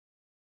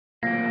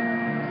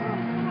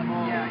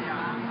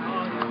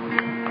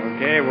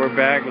we're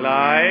back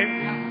live.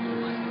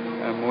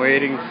 I'm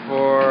waiting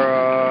for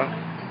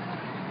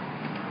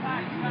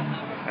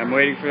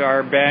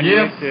our band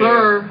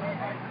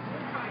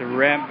to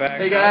ramp back.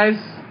 Hey guys.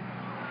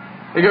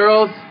 Hey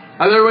girls.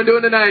 How's everyone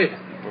doing tonight?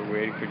 We're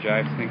waiting for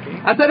Jive Slinky.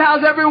 I said,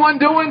 how's everyone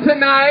doing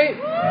tonight?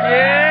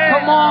 Yeah.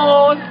 Come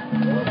on.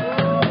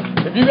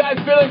 If you guys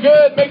feeling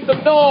good, make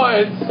some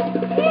noise.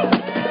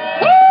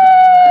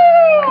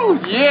 Woo!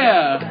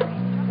 Yeah.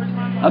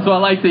 That's what I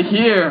like to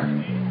hear.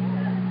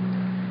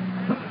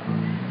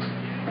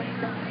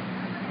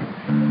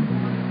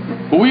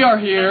 But we are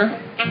here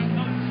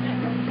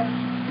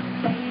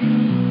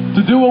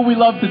to do what we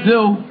love to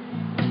do.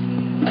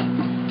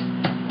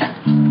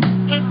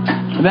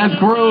 And that's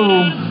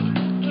groove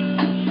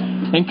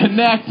and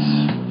connect.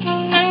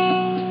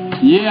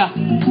 Yeah.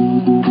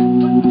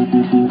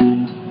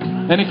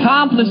 And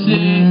accomplish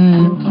it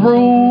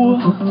through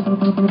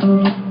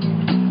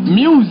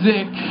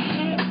music.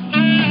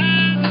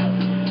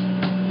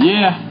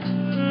 Yeah.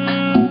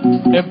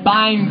 It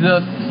binds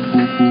us,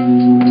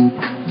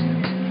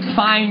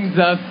 finds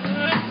us,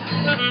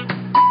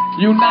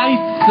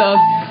 unites us.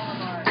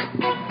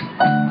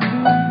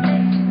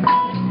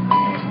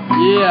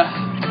 Yeah.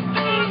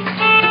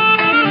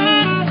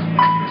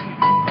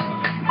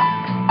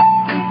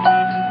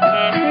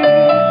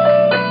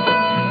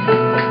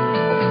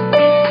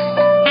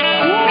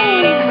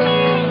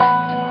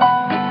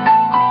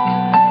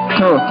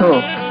 Cool. Go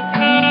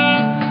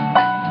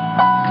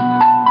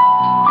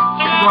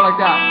like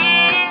that.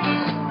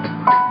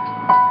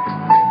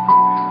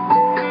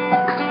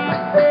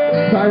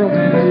 Pyro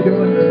man, how you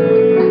doing?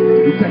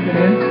 You checking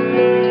in?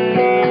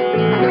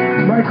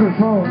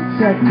 Microphone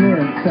checked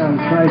in. Sounds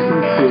nice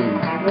and sweet.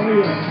 Oh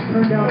yeah.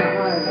 Turn down the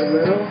highs a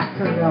little.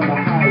 Turn down the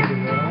highs a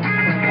little.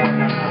 Turn down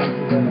the highs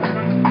a little.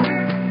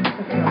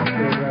 That sounds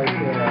good right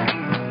there.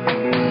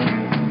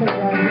 Hey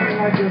guys,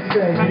 what I just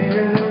say? Can you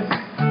hear this?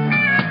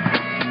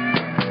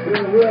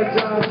 We're at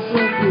Jive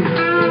Slinky.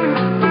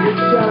 Big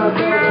shout out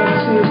to all the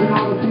MCs and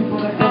all the people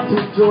that come to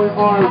enjoy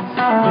art and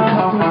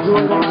come to enjoy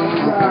it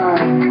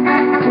outside.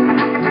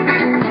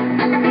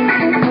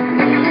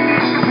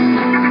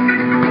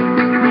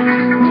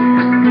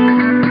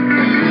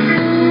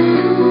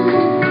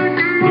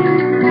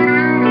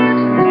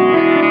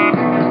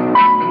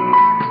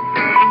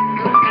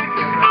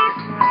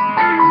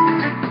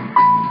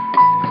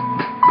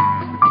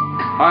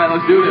 Alright,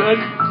 let's do this.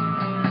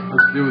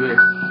 Let's do this.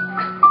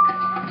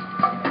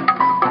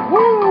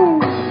 Woo!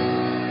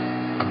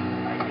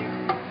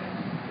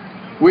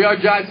 We are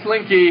Jive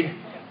Slinky,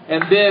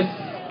 and this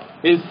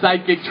is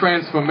Psychic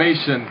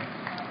Transformation.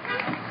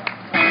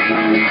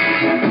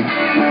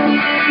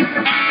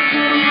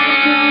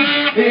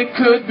 It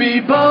could be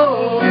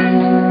both.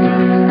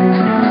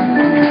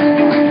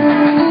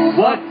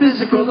 What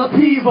physical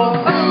upheaval?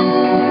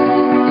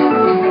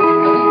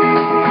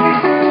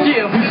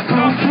 Yeah, we're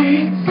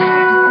complete.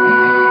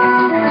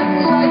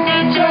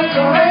 Psychic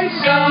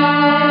transformation.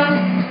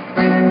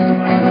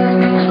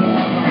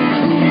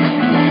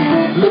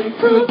 It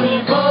could be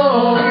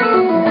both.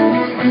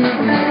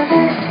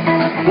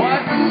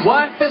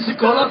 What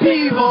physical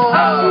upheaval?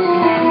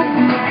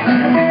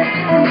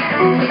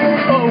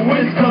 Oh,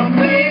 it's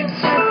complete.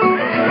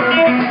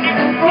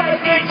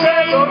 Psychic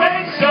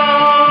transformation.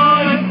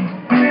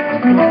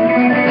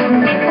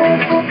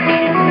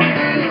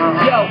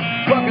 Yo,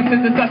 welcome to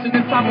the session.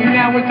 This time we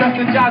now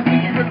addressing Jive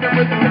Slinky, ripping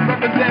rhythm and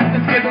represent the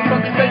skills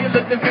from your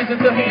cellular division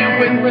to hand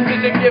with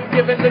precision,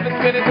 giving living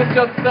spinning. It's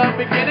just the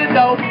beginning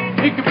though.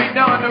 It could be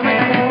known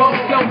around the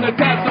most zone. Let's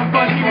have some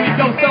fun. Here we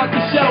go, start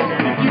the show.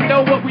 If you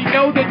know what we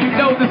know, then you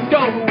know the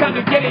scope. Time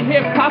to get it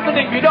hip poppin'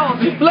 and get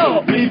on the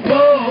floor.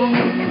 People.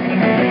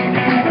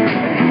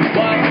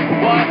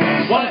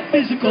 What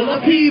physical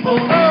upheaval?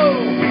 Oh.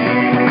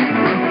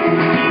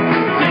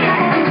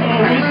 Yeah.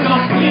 Oh, it's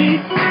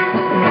complete.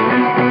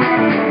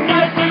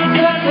 Psychic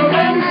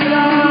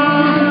transformation.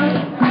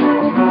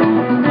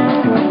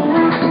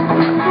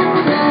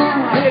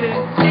 Hit it.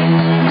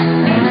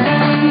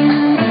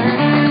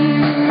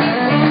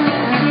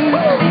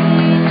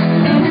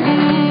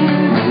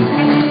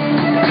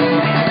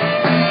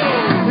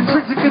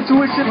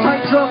 Intuition,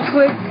 tight drum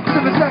click,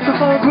 seven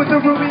saxophones with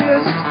the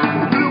roomiest,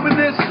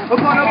 luminous,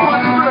 upon a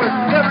wonder,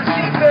 never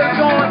seen fair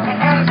going,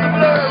 as the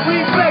blur,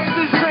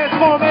 reflexes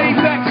transform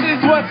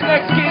apexes, what's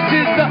next kids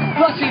is the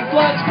flushing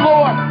floods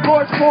floor,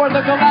 forge for the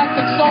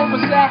galactic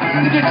solar stack,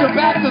 to get your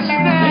back to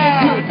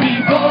snap. It could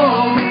be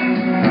both.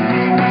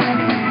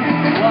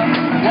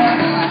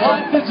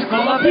 What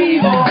physical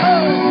upheaval?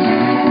 Oh,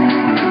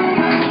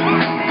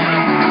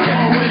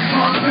 it's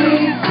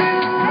complete.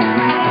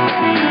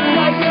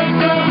 Psychic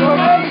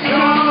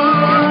transformation.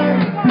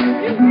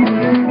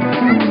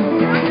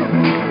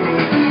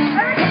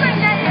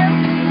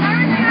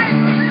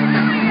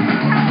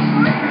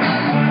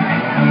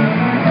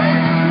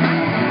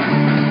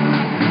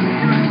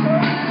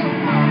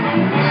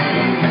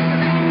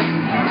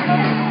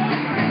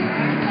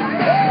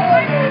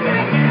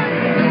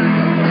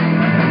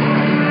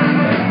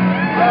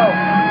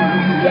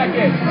 Check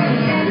it.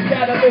 You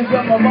gotta is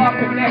of our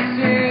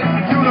connection.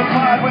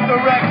 Unified with the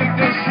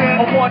recognition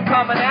Of one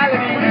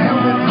commonality.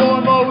 human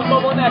foremost,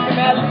 Global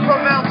nationality. from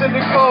mountain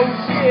to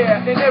coast.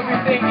 Yeah, and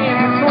everything in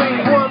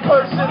between. One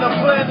person of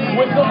plenty,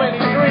 With so many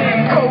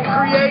dreams.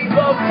 co-create.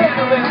 Love,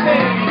 tender, and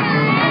things.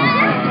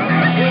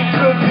 It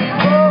could be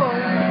wrong.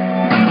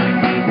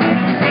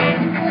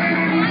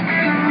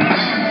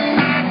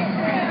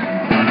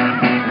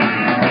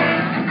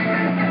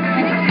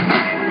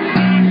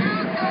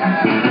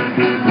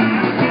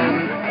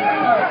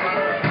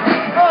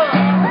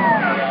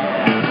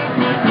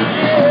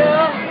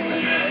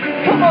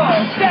 Yeah. Come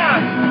on,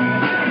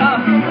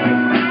 shout.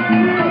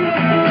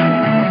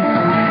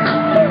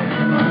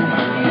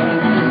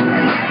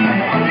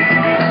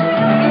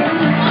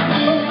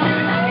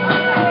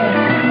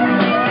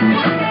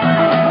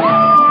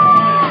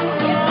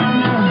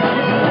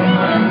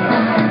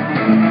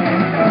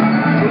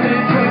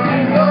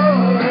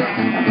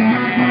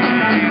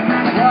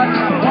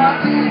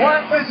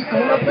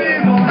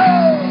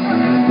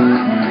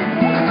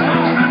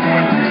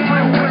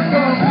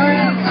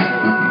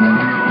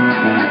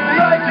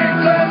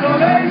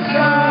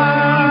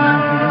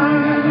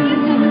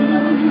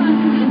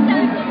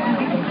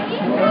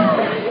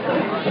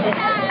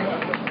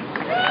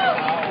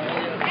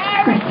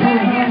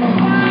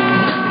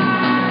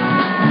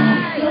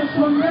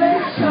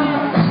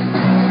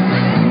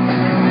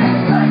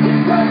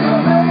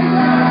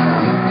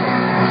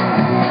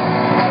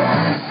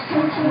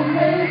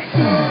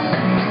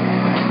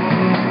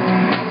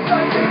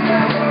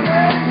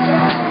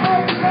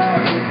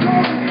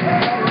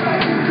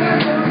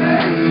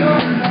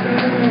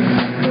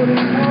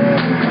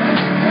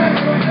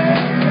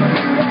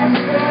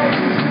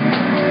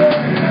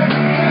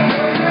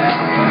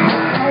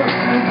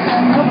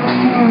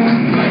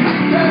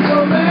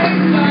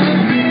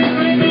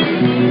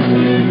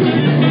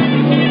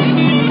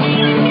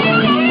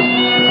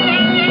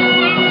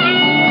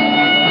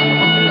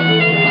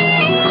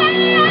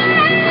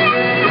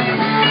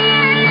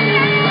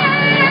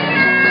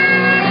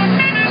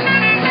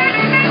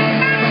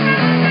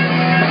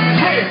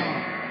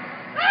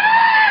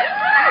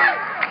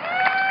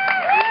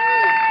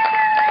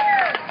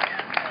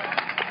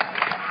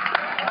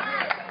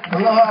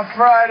 Aloha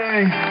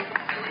Friday.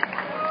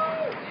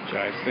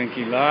 Jive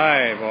Slinky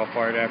live, off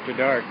Art After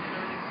Dark.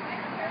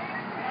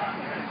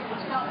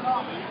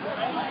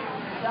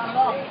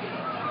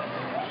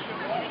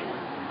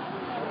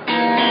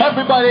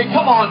 Everybody,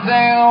 come on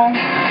down.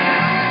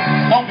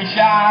 Don't be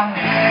shy.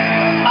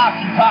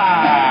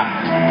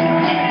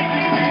 Occupy.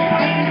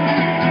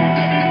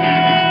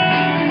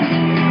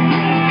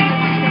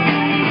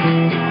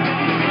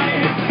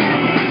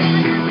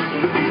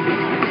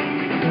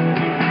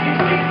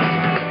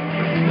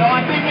 No,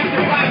 I think it's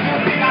the right.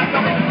 You got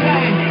something to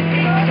say.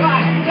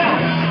 Right,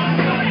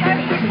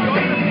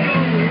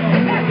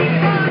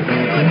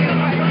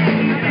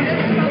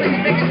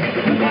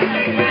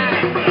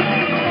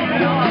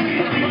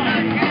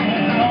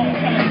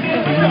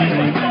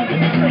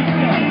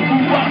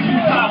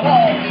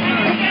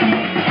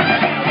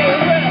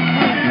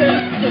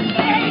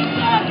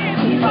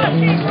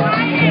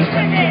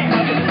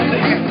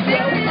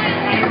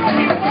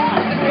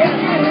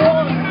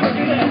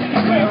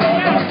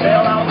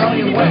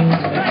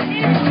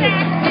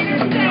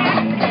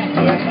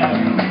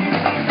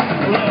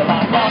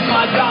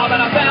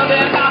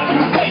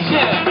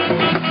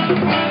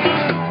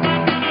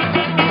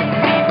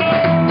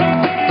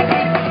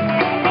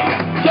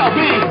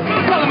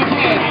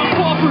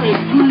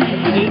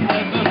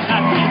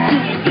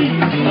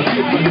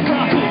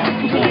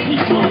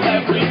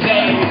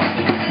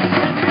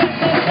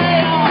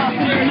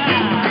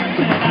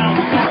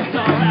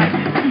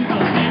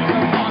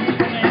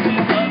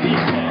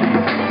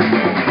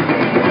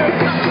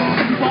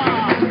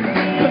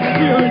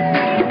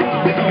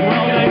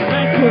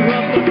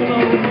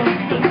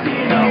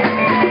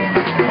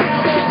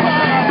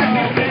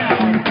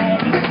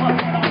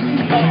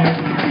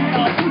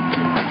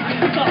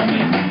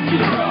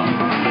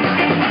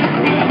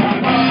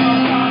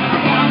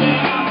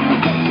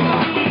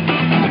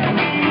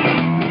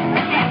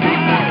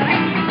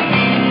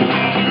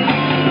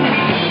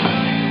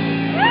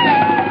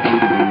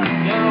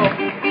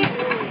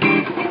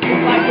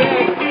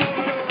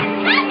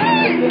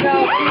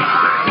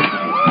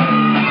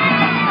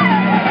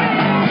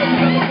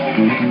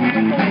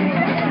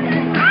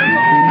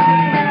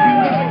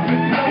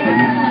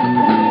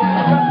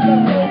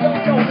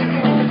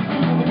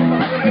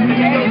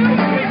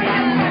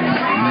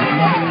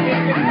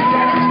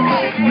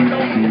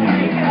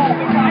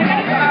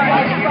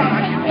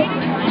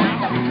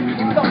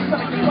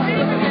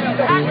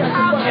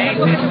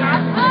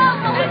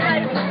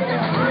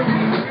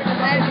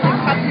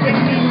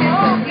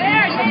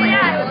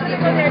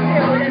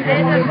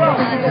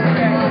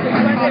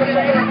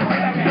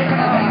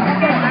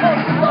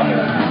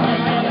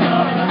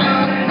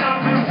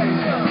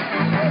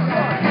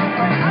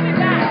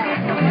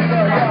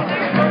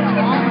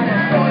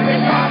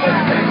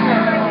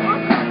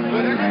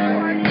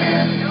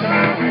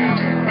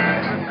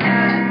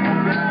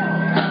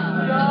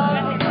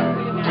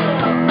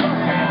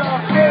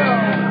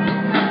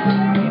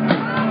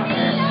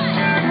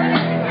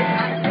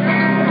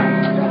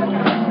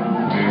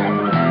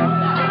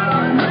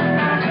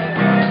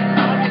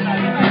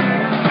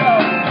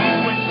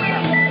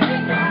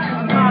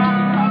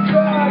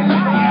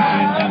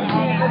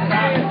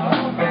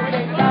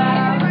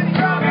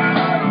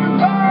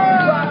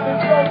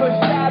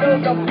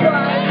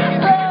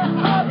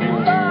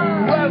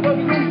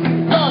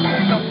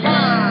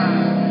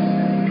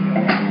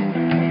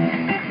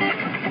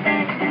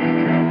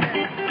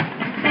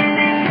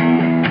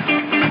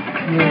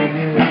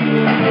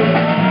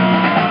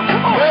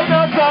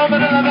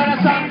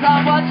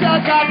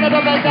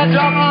 that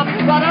drum up,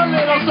 got a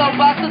little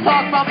soapbox to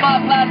talk about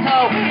my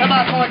plateau and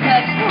my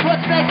cortex.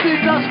 What's next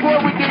is just what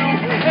we do.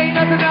 Ain't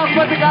nothing else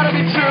but they gotta be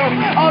true.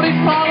 All these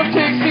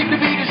politics seem to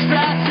be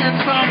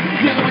distractions from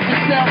dealing with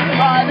yourself.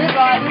 Riding,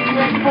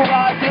 grateful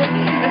riding.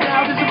 And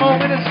now there's a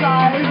moment of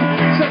silence.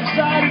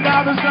 Subsided,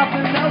 now there's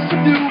nothing else to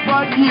do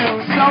but you.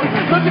 So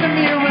look in the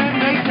mirror and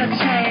make a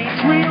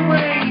change.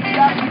 Rearrange,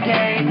 that's the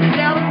game.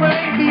 Now the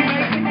rain be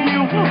making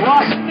you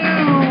wash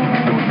new.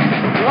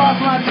 Lost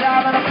my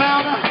job and I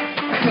found a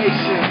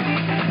patient.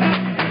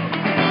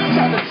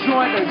 Time to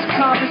join this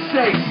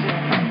conversation.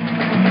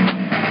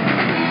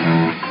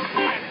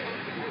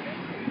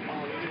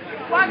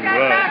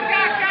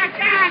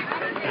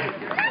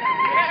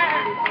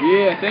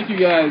 Yeah, thank you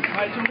guys.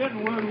 Alright, so we're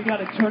getting word we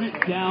gotta turn it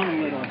down a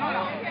little.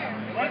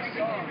 Let's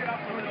keep it up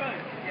for the good.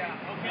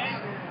 Yeah, okay?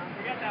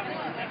 We got that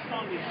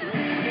song is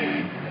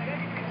great.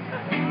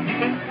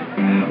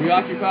 We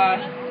occupy.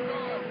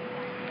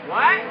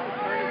 What?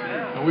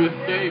 And we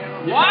escape.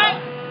 What?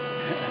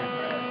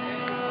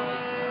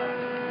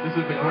 This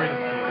is the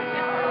greatest.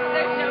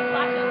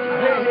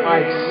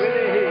 Alright,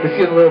 it's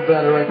getting a little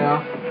better right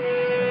now.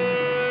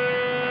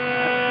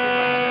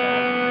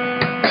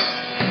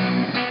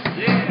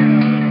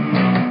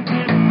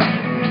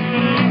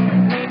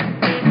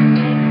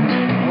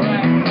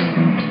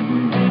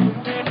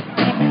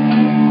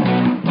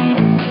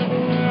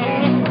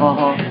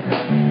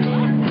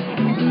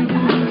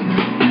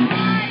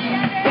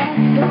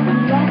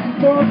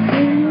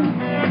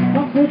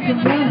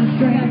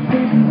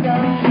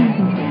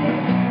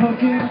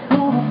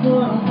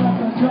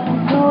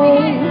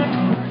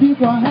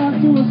 Keep our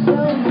hands to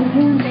ourselves and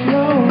move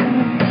slow.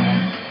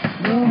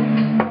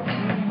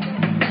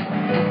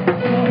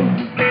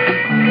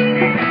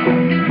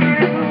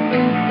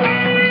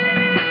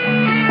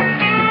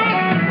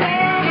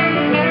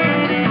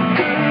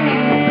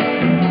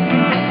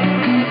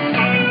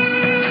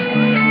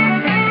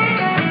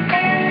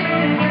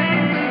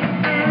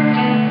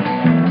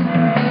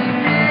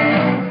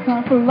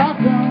 Time for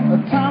lockdown, a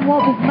time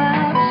warp of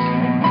mass.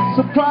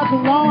 Surprise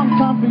alarm,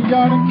 time for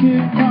yard and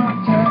kid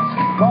contacts.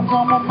 Bombs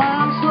on my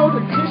mind, so the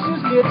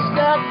dishes get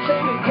stacked.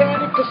 Trading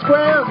candy for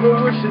squares,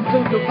 but we should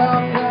think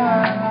about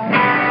that.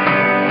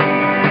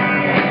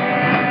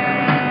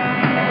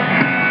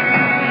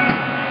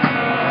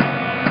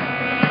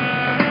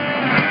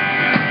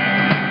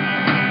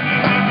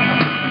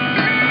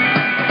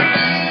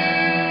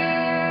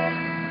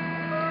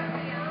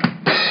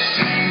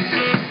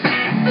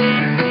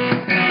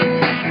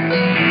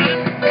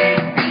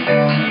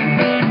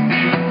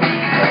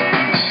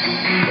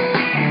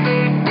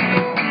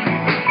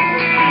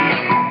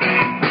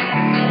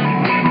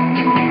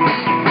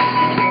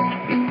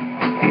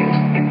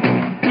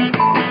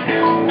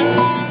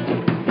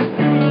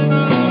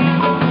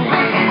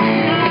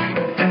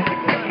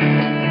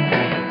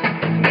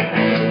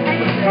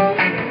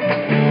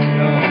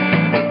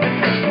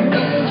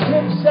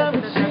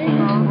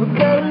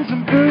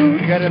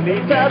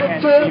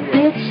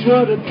 It's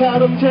what a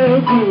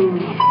tattletale do.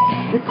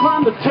 You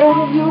climb the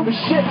totem, you'll be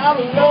shit out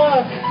of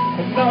luck.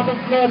 Another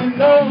bloody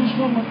nose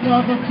from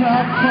another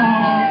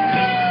platform.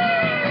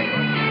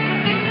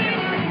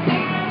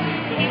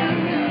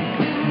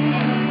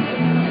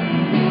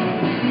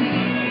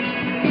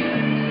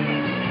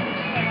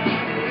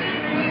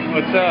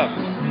 What's up?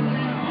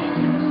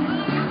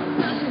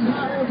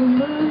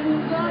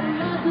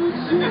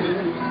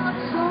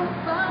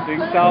 Big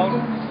sound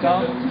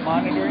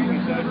monitoring,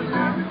 is that what you're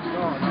doing?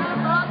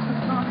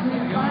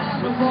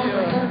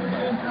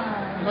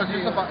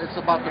 It's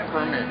about the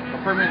permit. The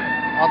permit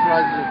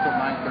authorizes it till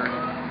 9:30.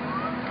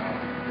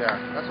 Yeah,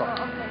 that's all.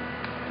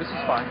 This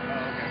is fine.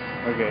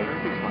 Okay.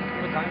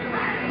 What time is it?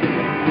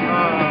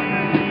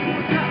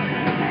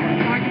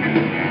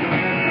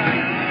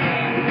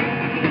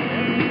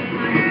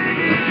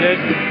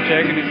 Just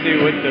checking to see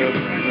what's up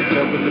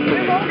with the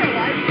police.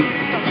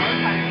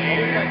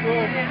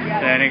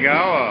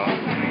 Sanigawa.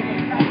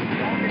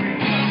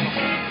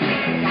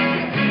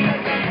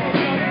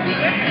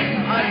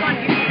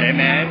 Hey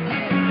man.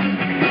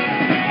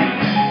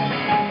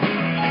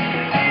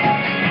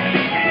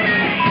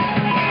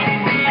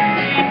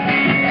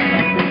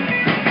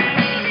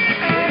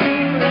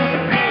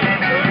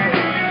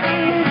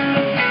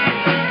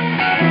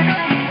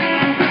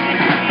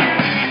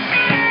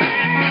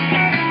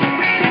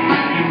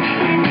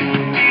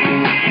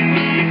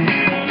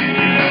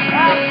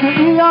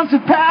 Eons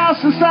had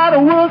passed inside a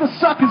world of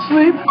suck and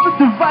sleep. The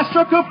device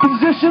struck a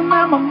position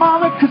that my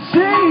mama could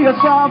see. I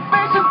saw her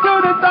facing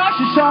through the dark.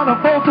 She shot a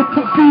bolt of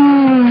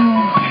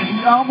perfume.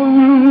 We are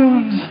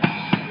marooned.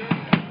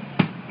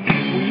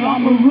 We are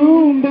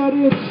marooned, but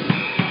it's.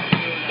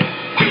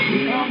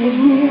 We are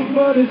marooned,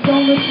 but it's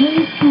only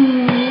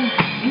preschool.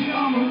 We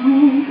are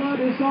marooned, but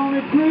it's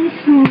only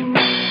preschool.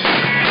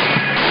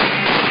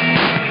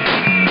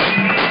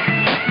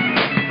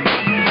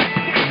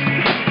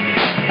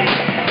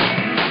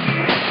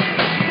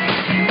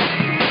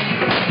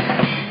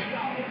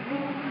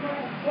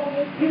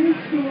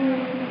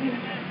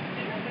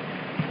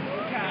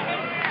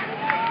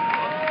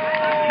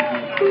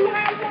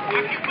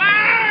 Occupy!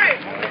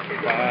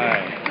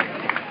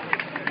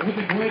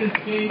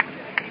 Slinky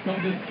from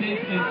the Stint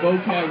in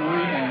Vocab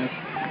Rehab.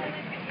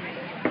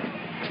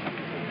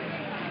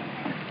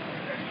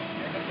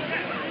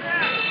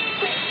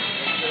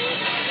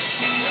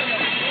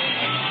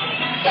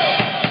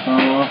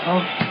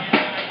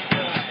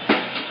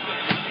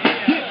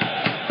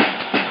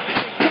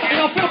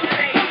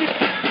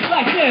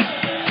 Like this.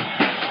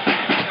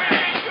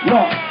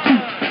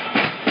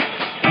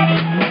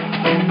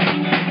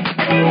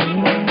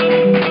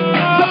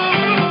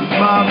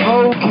 My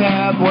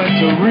vocab went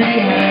to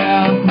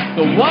rehab.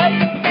 The what?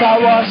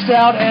 Got washed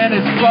out and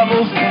its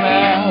bubbles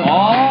blab.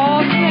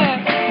 Oh,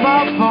 man.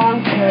 My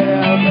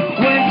vocab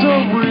went to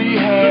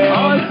rehab.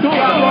 Oh, it's cool.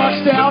 Got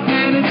washed out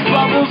and its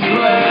bubbles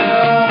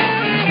blab.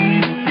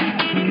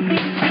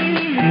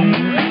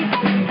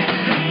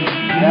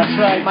 That's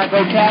right, my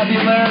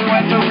vocabulary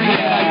went to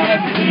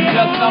rehab.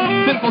 Just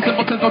some simple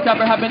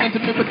vocabulary having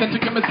intimate potential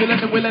chemistry and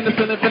the willingness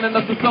to live in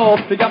us the soul.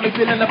 They got me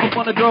feeling up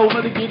upon the drove,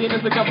 litigating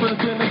as the conference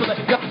feeling so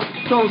that it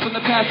goes from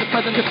the past to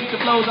present to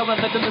future flows. I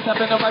imagine this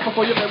happening right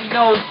before your very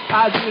nose.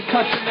 Eyes in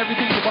touch and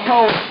everything you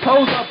behold.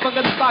 Toes up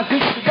under the box,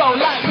 this to go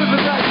like Live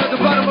and die at the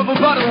bottom of a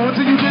bottle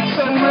until you get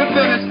so ripped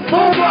that it's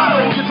full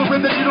bottle. Get so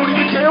ripped that you don't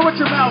even care what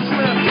your mouth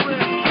slips.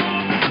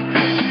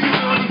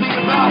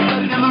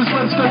 Letting your loose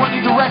lips go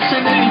any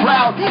direction, any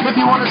route. If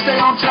you want to stay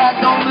on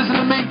track, don't listen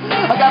to me.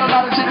 I got a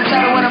lot of chitter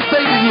chatter when I'm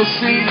fading, you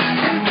see.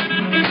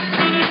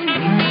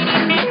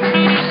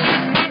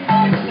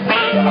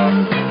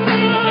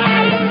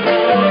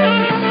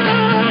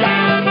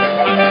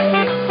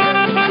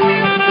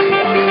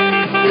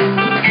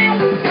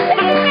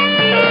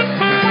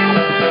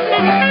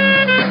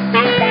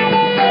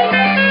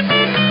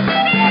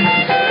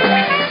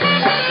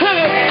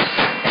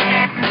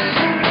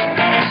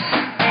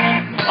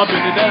 Up in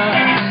the down.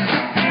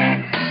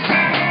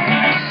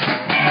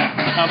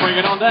 Now bring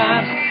it on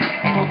down.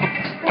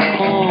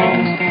 Oh,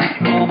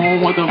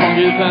 what the funk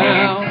is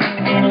that?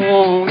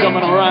 Oh,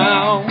 coming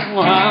around.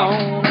 Wow.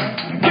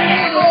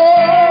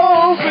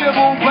 Oh,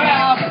 bibble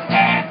bap,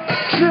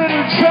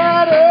 chitter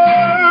chatter,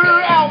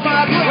 out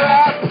my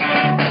trap.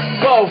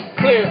 Whoa,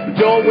 clear.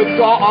 Don't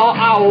withdraw all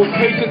owls.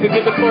 Patience to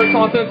get the clerk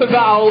consonants and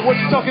vowels. What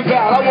you talking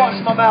about? I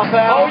washed my mouth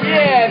out. Oh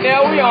yeah,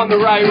 now we on the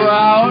right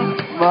route.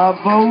 My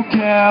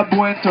vocab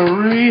went to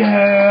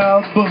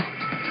rehab.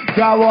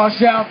 Got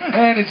washed out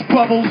and its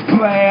bubbles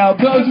blab.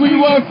 Cause we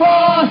were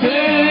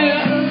frosted.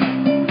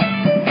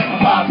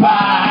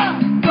 Papa,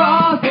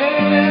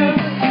 frosted.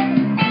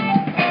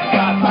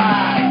 Papa,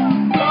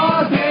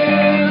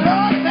 frosted.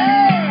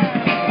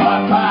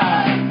 Papa,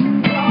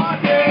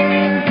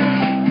 frosted.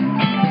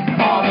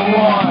 On the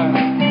one.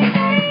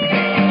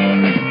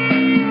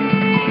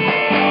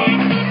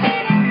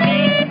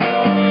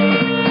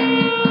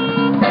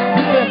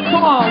 Yeah,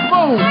 come on,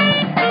 move.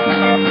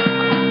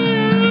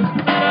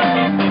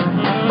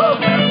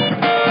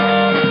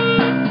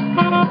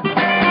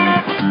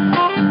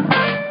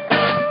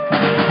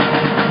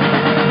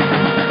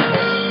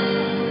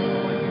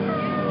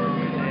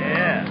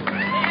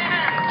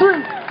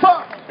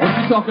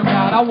 Talking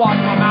about, I wash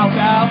my mouth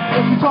out.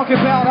 What you talking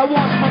about? I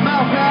wash my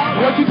mouth out.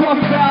 What you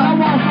talking about? I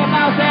wash my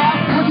mouth out.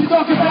 What you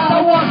talking about? I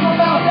wash my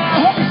mouth out.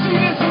 Have you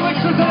seen this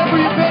elixirs at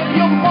every event?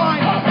 You'll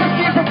find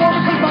risky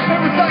performance is my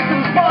favorite sight to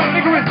the spine.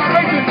 Vigorous,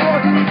 outrageous,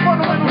 or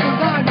fundamental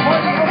design.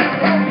 Party over the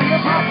home,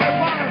 hip hop, the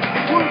fire.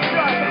 Blue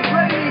shot,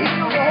 ready to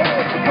heal the whole.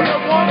 We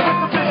are one with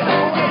the mission.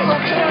 So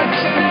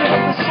chance, champion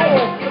of the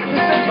soul. This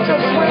ain't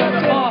just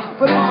Brampton,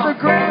 but it's the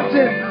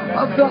Grampton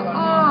of the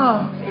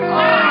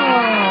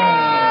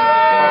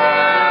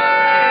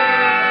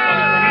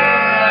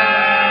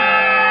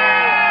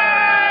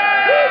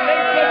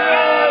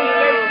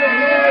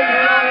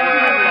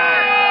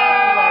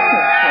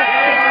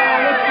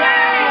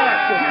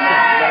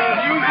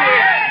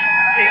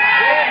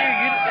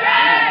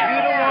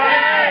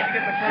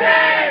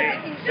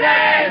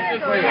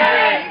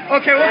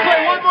Okay, we'll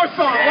play one more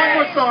song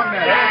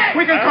then.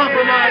 We can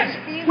compromise.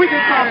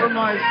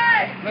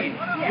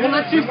 We'll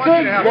let you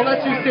sing. You want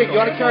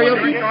to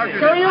karaoke?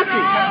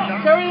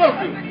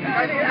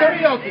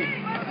 Karaoke.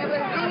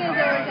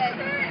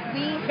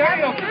 The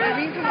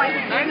reason why he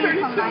didn't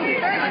come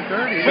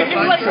 9:30 is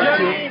because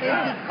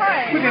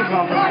We can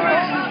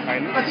compromise.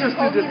 Let's just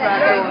do this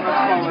back and let's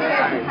call it.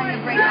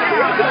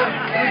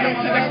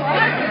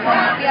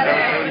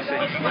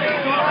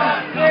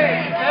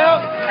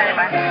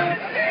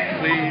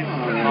 Please.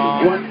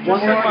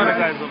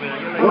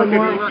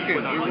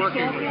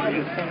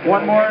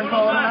 One more and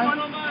call it a night?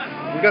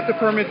 We got the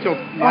permit till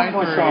 9:30.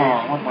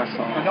 One more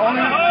song.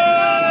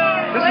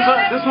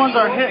 This one's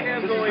our hit.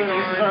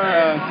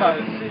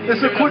 This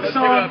is a quick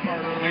song.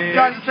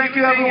 Guys, thank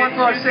you everyone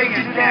for our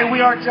safety today.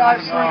 We are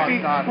Jive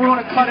Slinky. We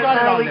want to cut it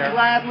early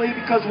gladly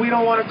because we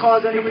don't want to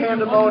cause any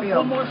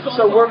pandemonium.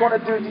 So we're going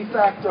to do De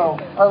Facto,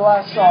 our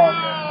last song.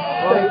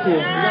 Thank you.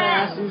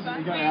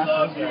 You're going to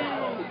ask us?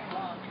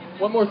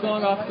 One more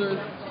song, officers.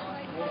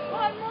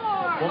 One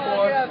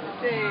more.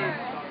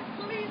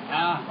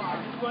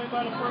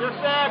 De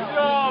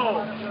Facto.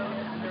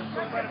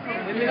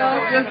 You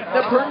know, just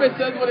the permit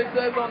says what it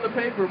says on the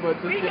paper, but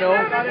just, you know,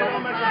 we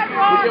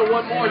get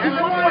one more. Just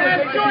one more to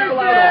take the people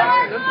out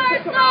on. Just to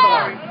take them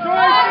out on.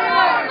 One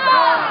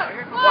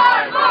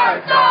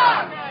more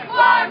song!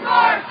 One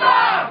more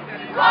song!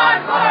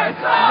 One more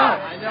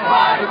song!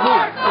 One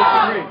more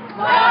song!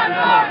 One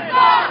more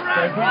song!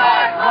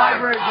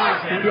 Library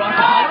version. One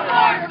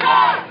more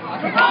song!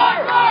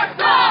 One more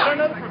song!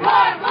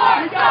 One more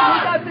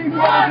We got things we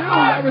gotta do.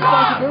 We got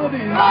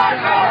responsibilities. One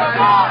more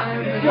song!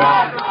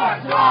 One more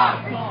song!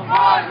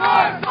 One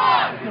more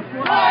song!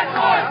 One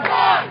more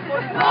song!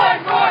 One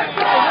more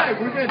song! Hey,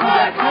 we're gonna do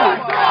that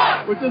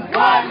too. We're just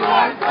flying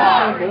around.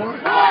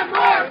 One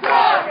more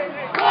song!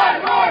 One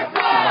more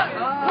song!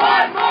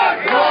 One more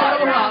song!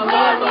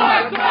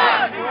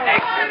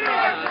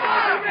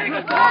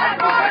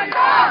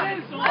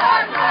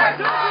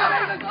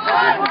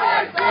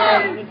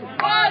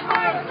 One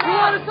more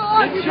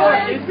song! It's short.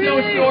 It's so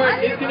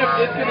short. It's gonna.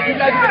 You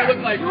guys are gonna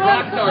look like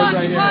rock stars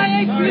right here.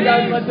 You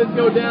guys let this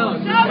go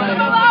down. Like,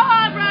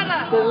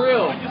 for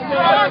real. You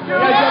guys want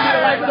me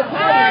to light the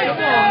party? Come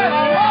on,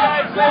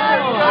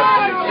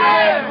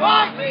 man.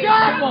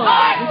 Come on.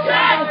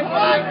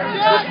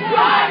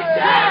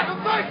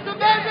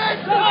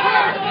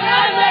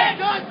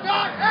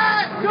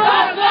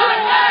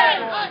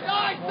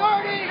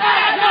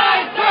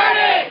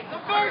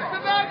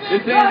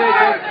 It's saying they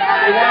want to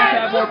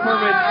have more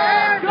permits.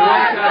 They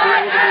want to be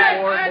able to do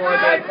more and more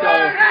of that. So,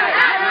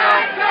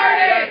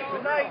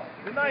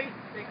 Good night.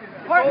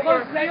 Court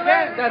closes at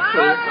 10. That's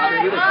cool. I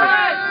mean, we don't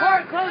care.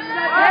 Court closes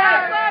at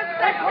 10.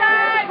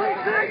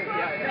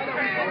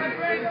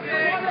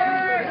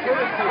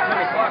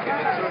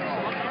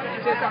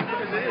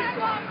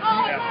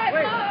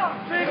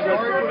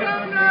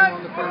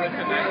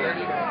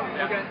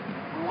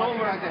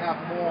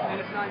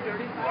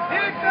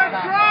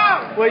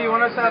 Wait, you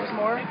want us to have some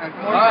more? More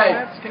Alright.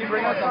 minutes? Can you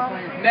bring us some?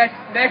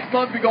 Next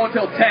month we go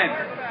until 10.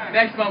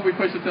 Next month we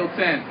push until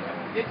 10.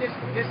 Just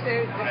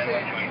say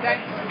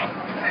thanks.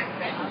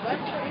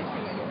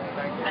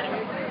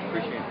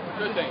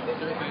 Sure thing.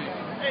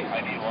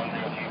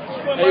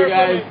 Hey you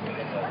guys,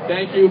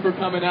 thank you for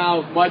coming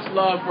out. Much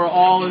love for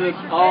all of the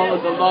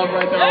love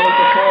right there, all the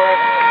support.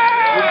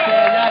 We're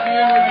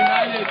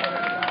united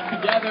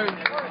together,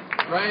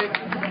 right?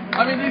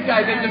 I mean, these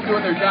guys, they're just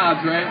doing their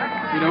jobs, right?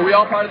 You know, we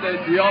all part of this.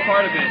 We all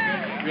part of it.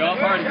 We all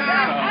part of it. So.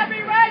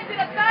 Every right to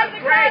defend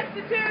the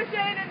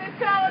Constitution in this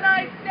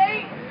colonized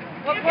state.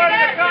 What You part of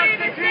the can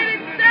actually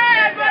Constitution is say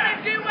that? I'm going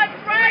to do what's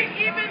right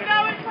even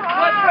though it's hard.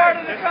 What part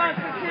of the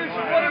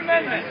Constitution? What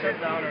amendment?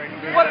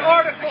 What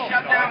article?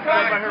 Shut down.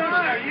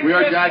 We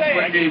are Jive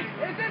Slinky.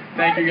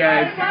 Thank you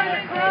guys.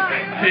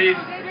 Peace.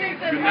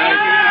 Good night.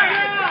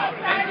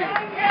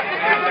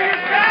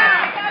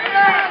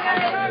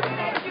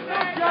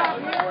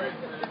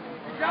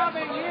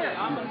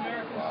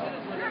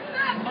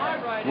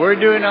 We're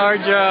doing our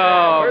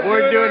job.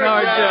 We're doing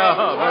our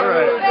job. All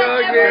right. It's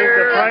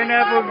the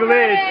pineapple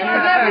glitch.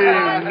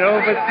 Houston,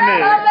 Nova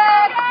Smith.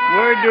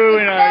 We're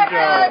doing our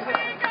job.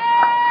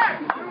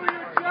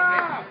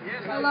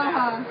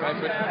 Aloha.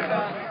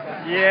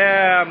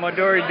 Yeah,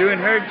 Midori doing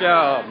her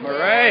job. All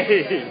right.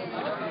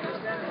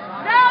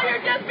 Now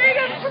you're just being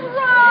a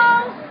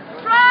troll.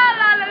 Tra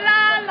la la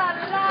la la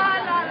la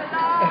la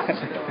la.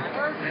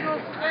 Personal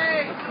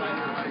space.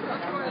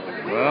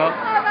 Well.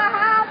 Have a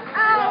half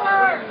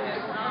hour.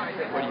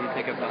 What do you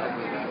think about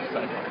moving to the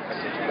sidewalk?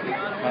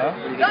 Huh?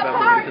 What do you think about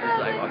moving to the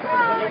sidewalk?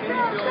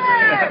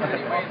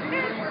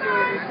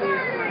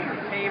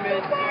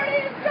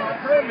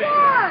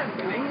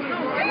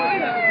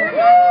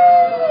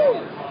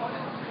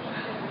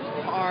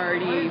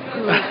 Party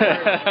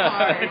pooper,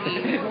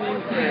 party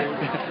pooper.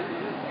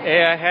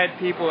 Hey, I had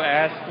people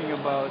asking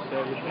about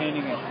the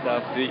painting and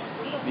stuff. The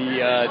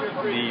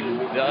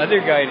other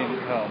guy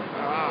didn't come,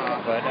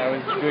 but I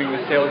was doing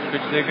the sales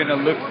pitch. They're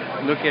gonna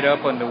look it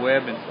up on the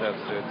web and stuff,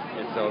 so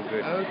it's all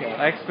good. Okay.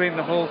 I explained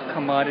the whole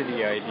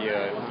commodity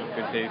idea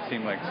because they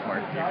seem like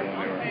smart people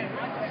and they were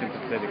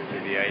sympathetic to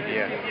the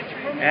idea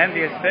and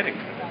the aesthetic.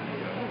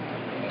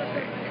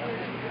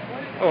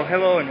 Oh,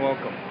 hello and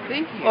welcome.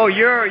 Thank you. Oh,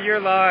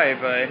 you're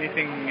live.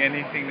 Anything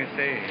to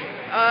say?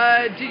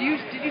 Did you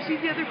see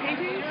the other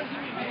paintings?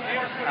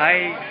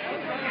 I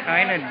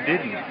kinda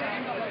didn't.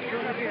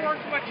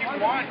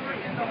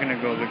 I'm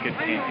gonna go look at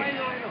paintings.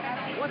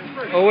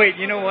 Oh wait,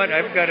 you know what?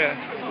 I've got a.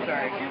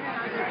 Sorry.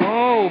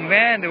 Oh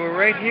man, they were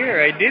right here.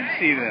 I did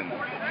see them,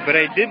 but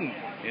I didn't.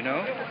 You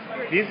know,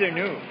 these are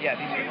new. Yeah,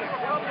 these are.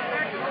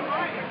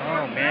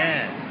 Oh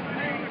man.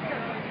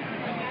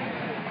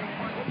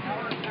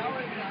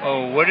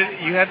 Oh,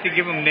 you have to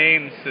give them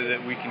names so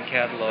that we can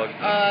catalog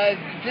them.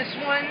 This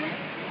one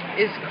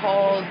is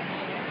called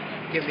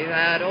 "Give Me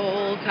That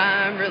Old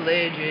Time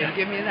Religion."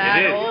 Give me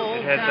that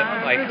old time. It has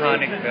an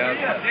iconic value.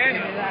 Give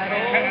me that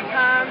old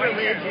time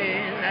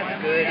religion.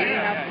 That's good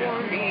enough for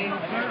me.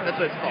 That's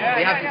what it's called.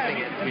 We have to sing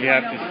it. We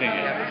have to sing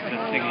it. It's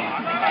a singing.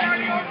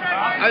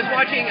 I was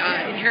watching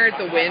Inherit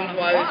the Wind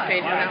while I was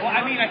painting that one.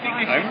 I might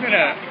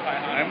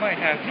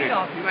have to. You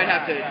might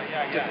have to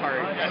depart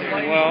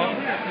soon. Well,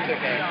 It's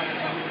okay.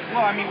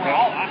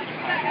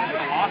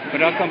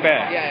 but I'll come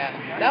back. Yeah.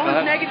 That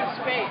one's negative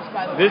space,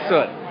 by the way. This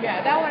one.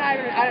 Yeah, that one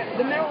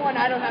the middle one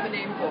I don't have a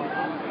name for.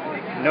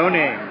 No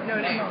name. No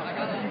name.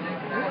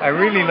 I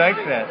really like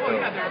that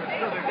though.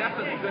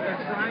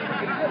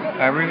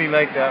 I really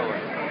like that one.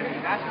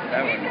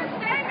 That one.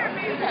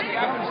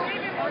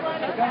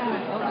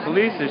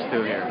 Police are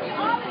still here. I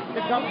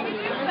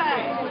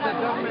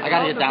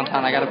gotta get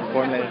downtown. I gotta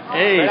perform later.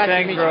 Hey,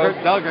 thanks, bro.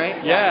 That was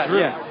great. Yeah, Drew.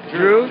 yeah.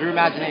 Drew? Drew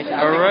Imagination.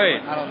 All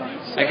right. I don't know.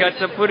 I got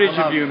some footage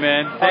of you,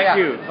 man. Thank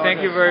you.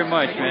 Thank you very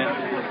much,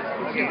 man.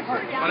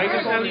 But I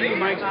just tell you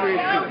my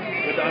experience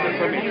too, with the other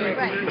permits.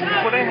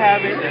 What I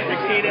have is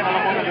fixated on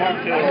a whole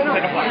till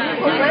 10 o'clock.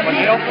 But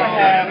I also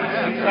have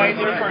inside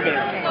their permit,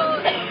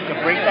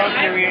 the breakdown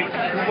period,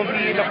 who will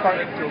be in the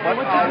park till what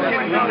hour,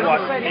 doing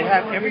what. They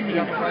have everything.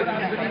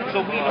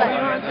 So we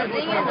know. The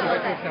thing is,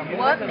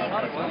 what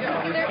makes this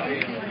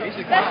particular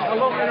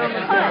special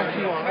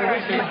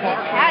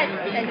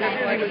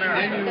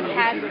is the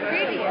past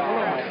previous.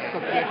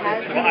 It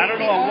has Well, I don't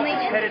the know. only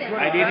instance.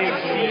 I didn't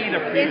see the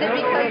Is it previous.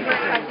 because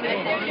we're touching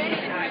attention?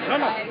 No.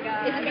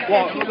 Is it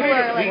Well, because people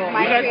are like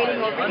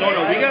migrating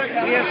over here?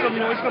 we have some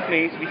noise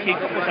complaints. We take a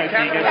couple times to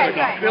get Right.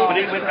 but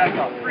it went back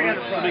up. So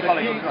they call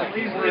it.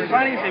 It's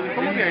funny, say we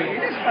come up here,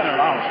 it is kind of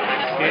loud.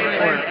 Okay, or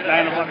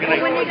 9 o'clock at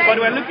night. But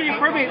when I look at your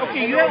permit,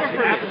 okay, you have a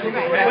permit.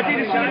 But they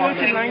decided to go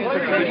to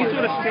 9:30. But you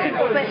sort of stayed.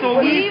 So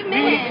we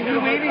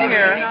waiting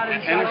here,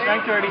 and it's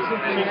 9:30. So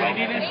we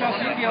didn't show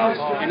CPOs,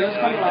 and it was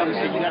kind of loud. We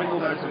said, you gotta go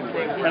back to the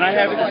and I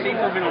have the same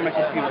permit on my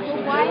computer.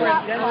 Why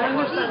not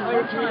call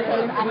Steve?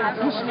 Because I have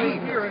to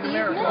Steve Minton,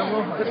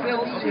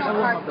 Chief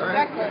Park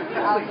Director for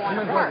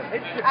Alabama Park.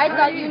 I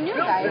thought you knew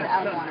guys at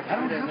Alabama. I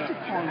don't have to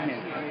call him.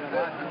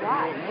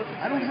 Why?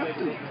 I don't have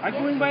to. I'm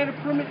going by the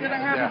permit that I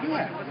have to do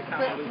that.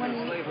 But when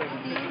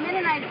Steve Min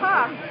and I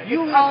talk,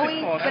 You it's have to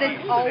always, call but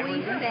it's Steve.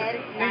 always said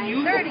Then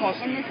you 9:30, call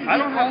and Steve. this is I the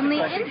don't have to only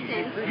call Steve.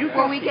 instance You where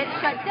call we get Steve.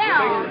 shut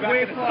down.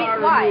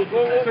 Why?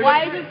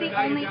 Why is it the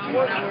only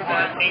instance?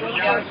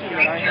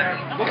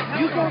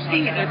 You call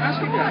Steve and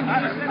ask him that.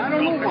 I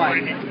don't know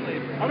why.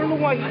 I don't know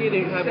why he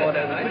didn't have all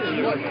that. But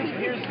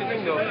here's the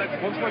thing though.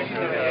 Once you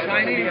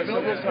Chinese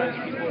several times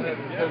people have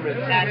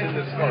permits in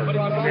this park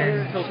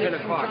until 10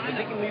 o'clock. But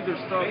they can leave their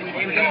stuff in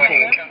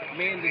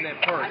manned in that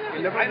park.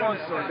 And never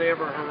once are they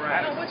ever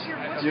harassed.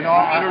 You know,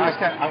 I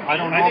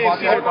don't know about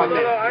that. But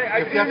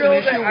if that's an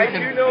issue, we can. I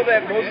do know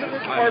that most of the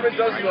department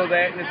does know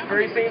that, and it's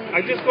very same.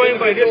 I'm just going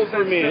by this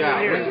for me.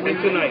 And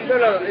tonight.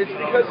 No, it's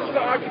because it's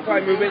the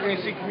Occupy movement, and you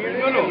see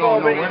community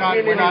involvement. We're not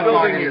building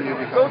targeting here. you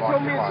because Don't of tell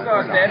me it's Occupy.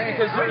 not that,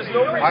 because there is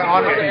no reason for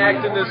honestly to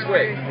act in this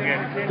way.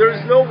 There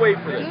is no way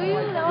for this.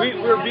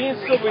 We're being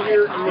civil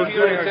here, and we're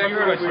doing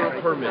exactly what we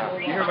were permit.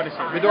 You hear what I say?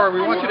 Midori,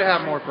 we want you to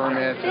have more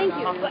permits. Thank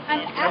you. But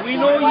And we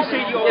know you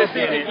say you always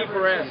say they keep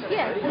harassing.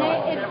 Yes. No,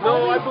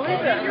 I believe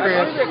that.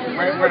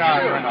 Chris, we're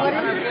not.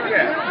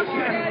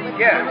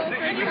 Yeah.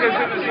 Because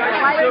it was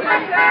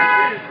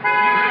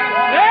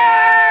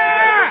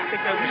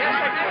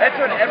That's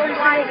what every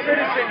single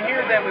citizen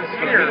here that was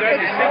here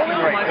is thinking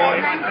right now.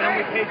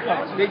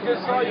 They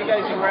just saw you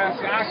guys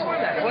harassing.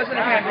 It wasn't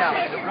a handout.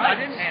 I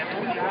didn't hand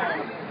it.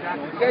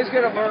 You guys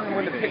got to learn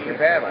when to pick your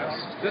battles.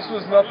 This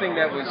was nothing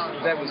that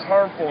was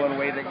harmful in a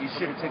way that you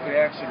should have taken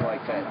action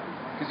like that.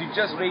 Because you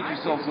just made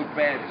yourselves look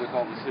bad with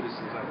all the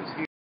citizens that was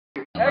here.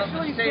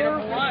 Actually, sir,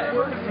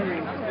 we're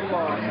doing the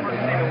law for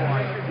the state of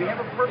Hawaii. We have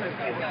a permit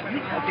for it.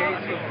 Okay,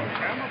 so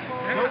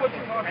I know what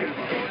you're talking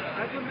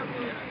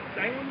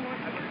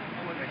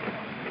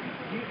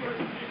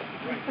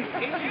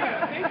You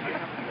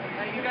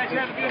guys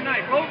have a good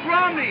night. Vote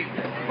Romney!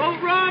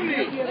 Vote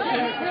Romney!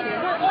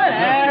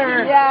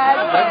 Whatever.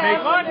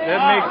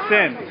 That makes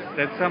sense.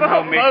 That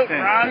somehow makes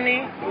sense. Romney!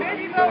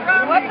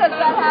 What does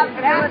that have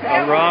to do with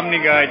A Romney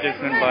guy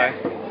just went by.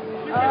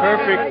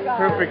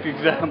 Perfect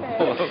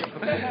example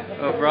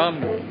of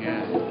Romney.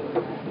 Yeah.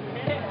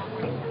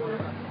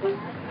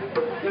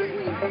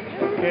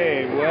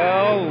 Okay,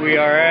 well, we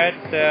are at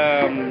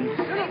the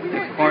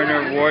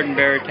corner of Ward and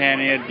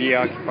Beretania.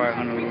 Deoccupy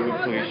Honolulu.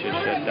 Police just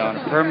shut down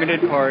a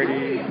permitted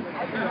party.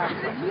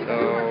 So,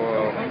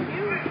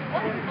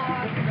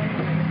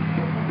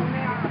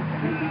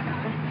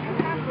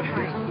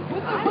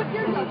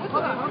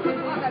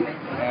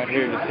 out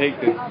here to take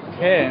the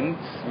tents,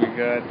 we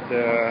got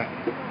a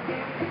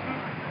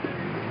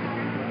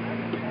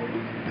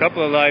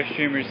couple of live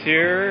streamers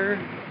here.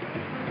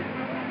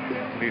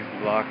 Police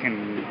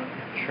blocking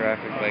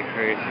traffic like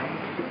crazy.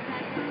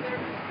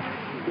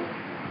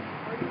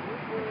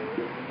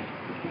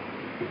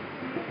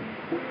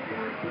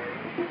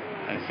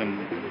 And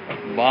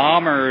some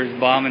bombers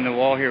bombing the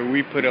wall here.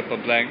 We put up a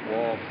blank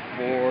wall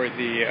for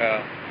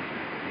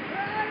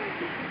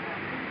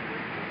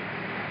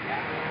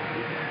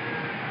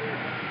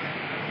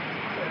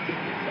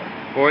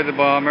the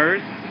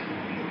bombers.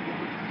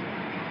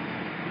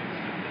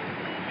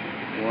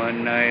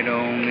 One night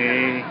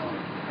only.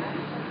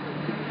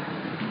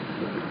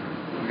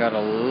 got a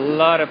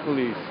lot of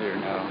police here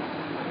now.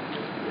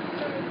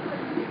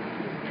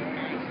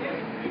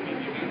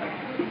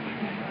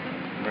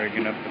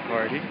 Breaking up the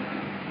party.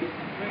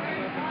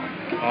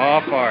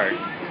 All part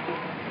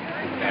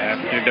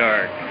after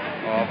dark.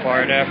 All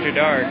part after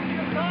dark.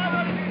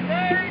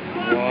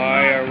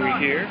 Why are we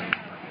here?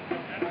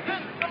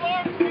 This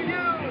belongs to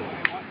you.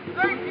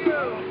 Thank you.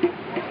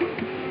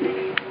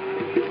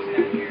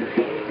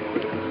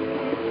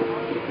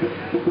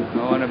 I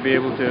want to be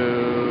able to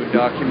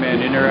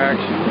document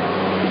interaction.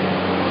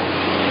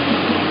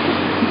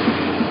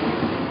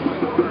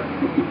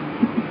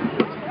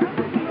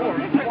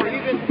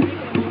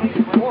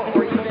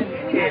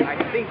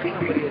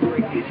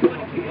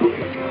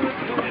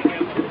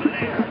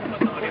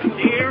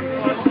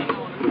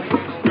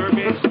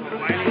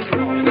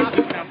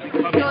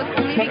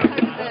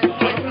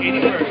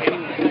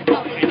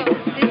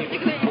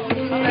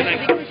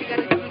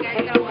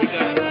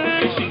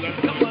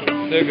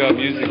 Still got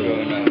music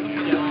going on.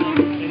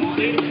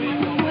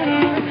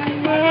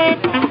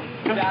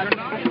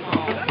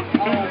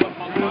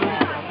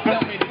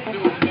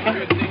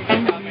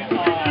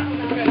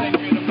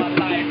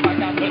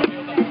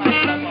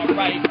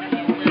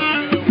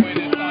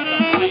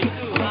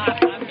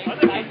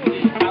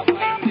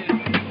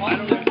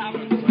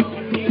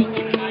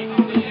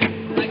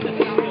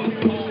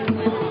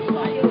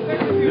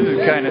 This is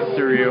kind of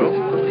surreal.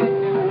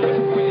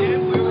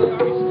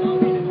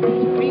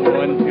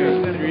 1, 2,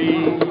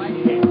 3,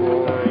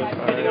 4,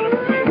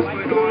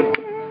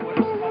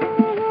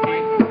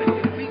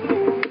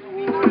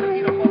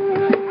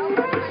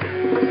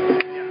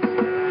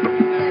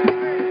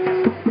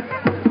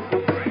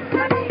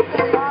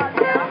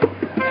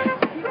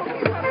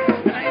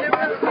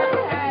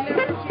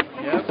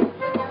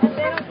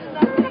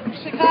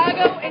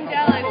 Chicago and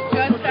Dallas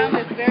just found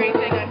this very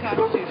thing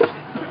unconstitutional.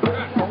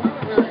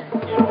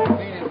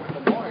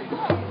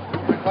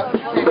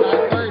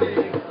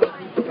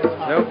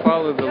 They'll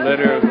follow the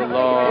letter of the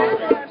law,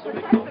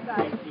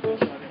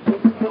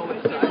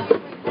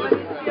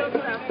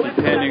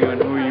 depending on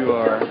who you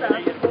are.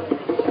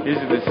 These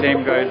are the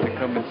same guys that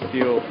come and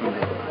steal from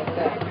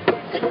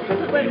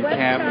the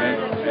encampment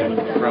and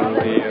from the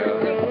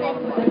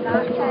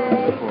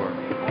court.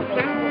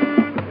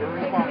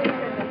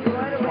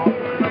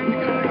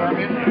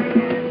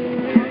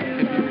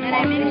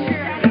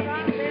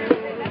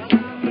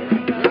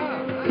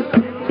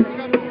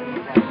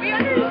 We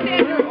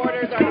understand your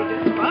orders are to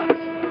disrupt.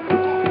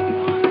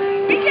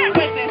 We can't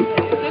witness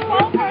this. This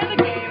whole part of the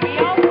game. We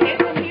all hit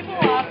the people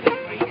off this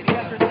week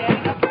because we're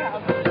standing up for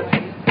houses.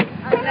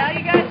 And now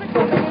you guys are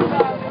coming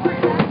involved.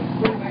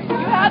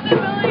 You have the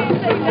ability to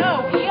say no.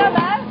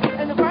 EMS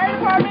and the fire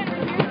department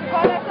refuse to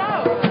cut us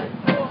out.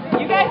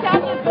 You guys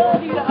have the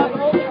ability to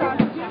uphold the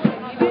Constitution.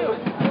 You do.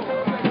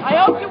 I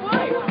hope you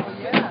would.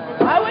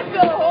 I would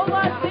feel a whole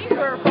lot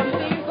safer from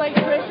things like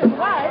Trish and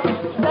Wes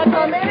that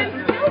come in and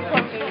steal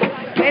from me.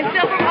 And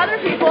steal from other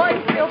people and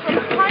steal from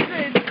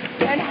hundreds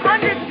and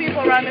hundreds of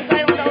people around this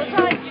island all the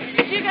time.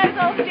 You guys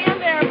all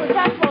stand there and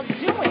protect while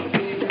doing.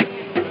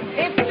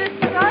 It's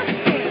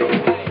disgusting.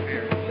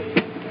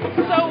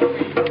 So,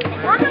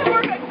 we're going to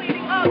work on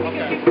cleaning up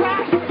because we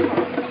crashed the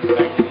car.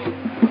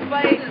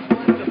 But it's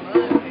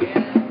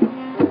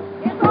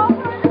all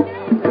part of the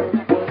game.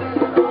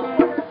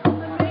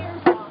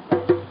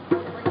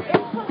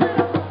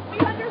 We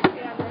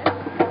understand this.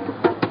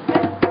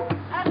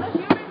 As a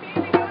human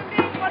being,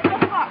 what the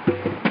fuck?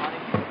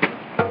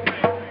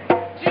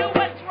 Do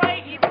what's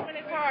right even when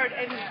it's hard.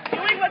 And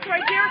doing what's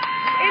right here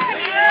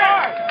isn't even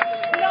hard.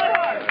 It's not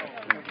hard.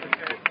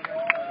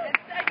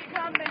 Instead you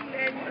come and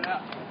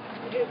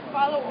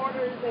follow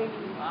orders and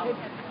it's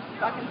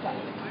fucking tough.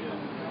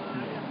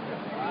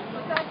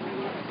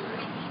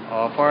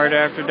 All part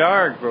after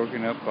dark,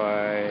 broken up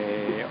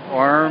by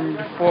armed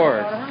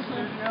force.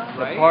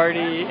 The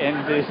party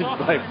ended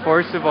by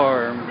force of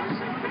arms.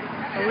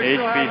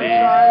 HPD.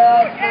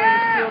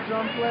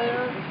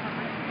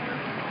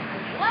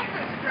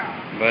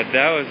 But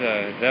that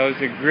was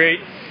a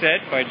great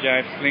set by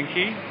Jive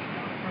Slinky.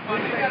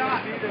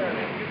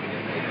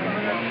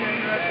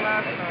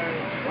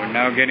 We're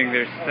now getting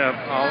their stuff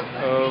out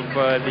of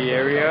the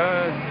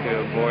area to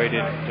avoid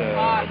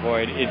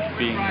it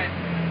being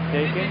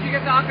taken. Did you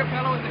get the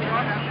acapella with the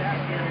drum?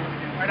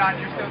 Right on,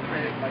 you're still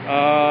great.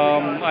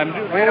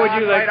 What would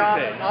you like to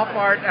say? All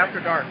part after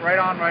dark. Right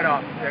on, right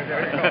off. There you go.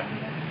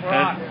 We're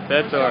on.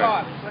 That's all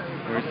right.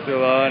 We're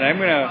still on. I'm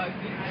gonna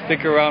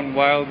stick around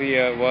while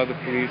the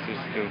police are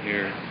still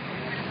here.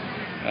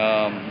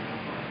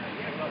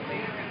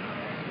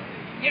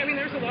 Yeah, I mean,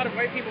 there's a lot of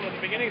white people at the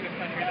beginning of this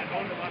country that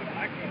owned a lot of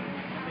black people.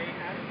 They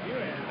had to do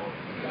it.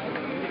 You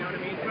know what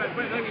I mean?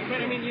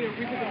 But I mean, you know,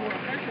 we put the moral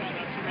pressure on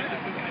them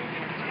tremendously by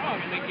strong,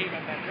 and they gave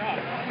up that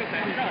job. With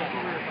that job.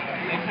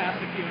 And they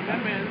passed a few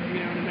amendments, you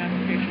know, an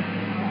emancipation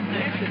proclamation.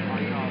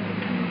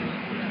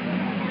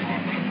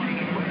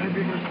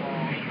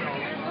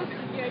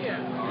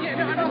 Yeah,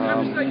 no,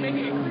 I'm just like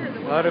making it clear.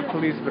 A lot of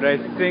police, but I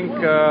think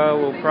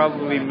we'll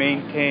probably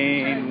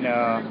maintain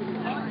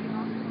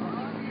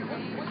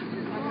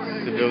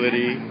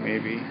accessibility,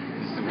 maybe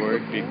is the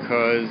word,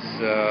 because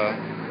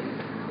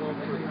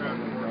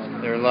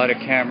there are a lot of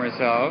cameras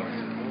out.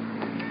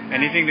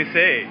 Anything to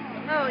say?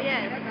 Oh,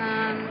 yes.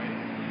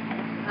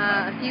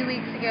 A few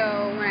weeks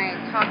ago when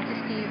I talked to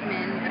Steve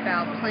Min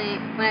about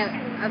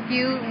a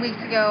few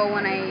weeks ago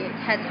when I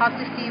had talked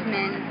to Steve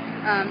Min,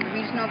 the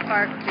regional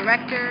park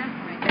director,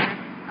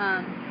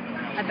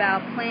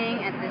 about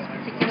playing at this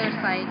particular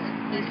site,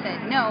 he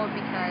said no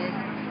because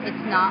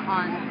it's not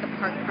on the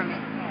park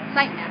permit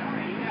site now.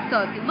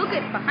 So if you look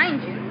at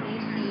behind you, you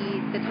see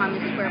the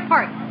Thomas Square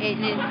Park.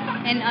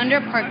 And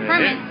under park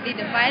permits, they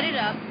divide it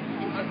up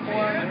into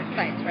 4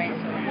 sites, right?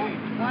 So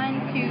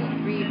 1,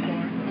 2, 3, 4.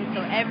 And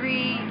so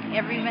every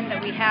event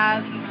that we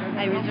have,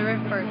 I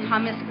reserve for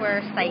Thomas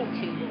Square Site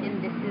 2,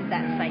 and this is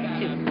that Site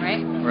 2,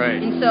 right?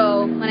 Right. And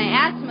so when I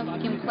asked him if we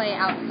can play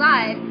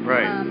outside,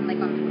 right.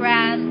 Like on the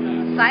grass,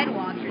 on the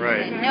sidewalk, he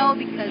right. said no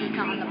because it's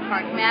not on the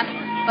park map.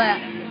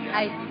 But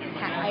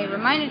I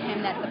reminded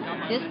him that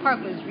this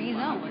park was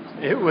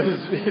rezoned. It was.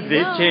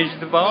 They changed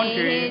the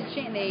boundary.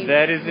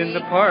 That is in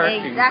the park.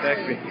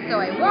 Exactly. So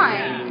I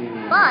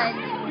won, but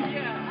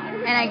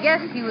and I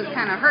guess he was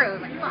kind of hurt. I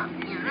was like, fuck.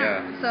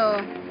 Yeah.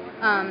 So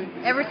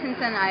ever since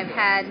then, I've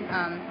had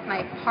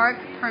my park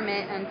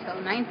permit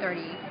until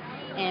 9:30,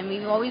 and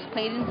we've always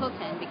played until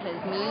 10 because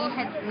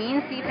me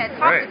and Steve had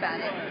talked about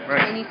it.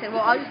 Right. And he said,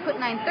 well, I'll just put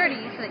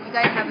 9:30 so that you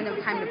guys have enough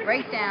time to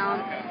break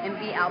down and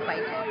be out by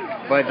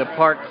 10. By the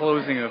park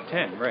closing of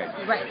 10, right?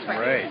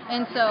 Right.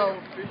 And so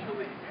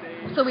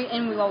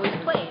we've always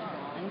played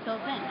until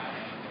 10.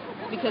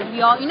 Because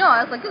we all,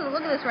 I was like,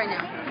 look at this right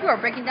now. People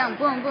are breaking down,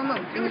 boom, boom,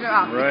 boom. Things are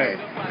off. Right.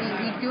 Because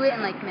we do it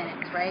in like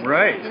minutes, right?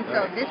 Right. And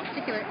so this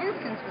particular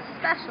instance was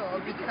special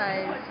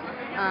because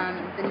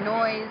the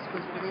noise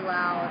was really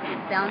loud,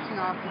 bouncing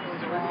off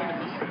people's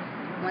walls.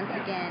 Once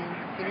again,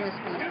 freedom of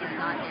speech does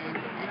not end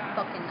at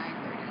fucking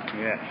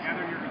 9:30. Yes.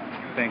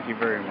 Thank you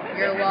very much.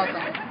 You're welcome.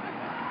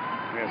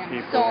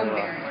 I'm so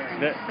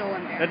embarrassed. So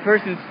embarrassed. That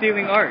person's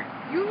stealing art.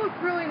 You look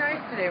really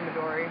nice today,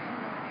 Midori.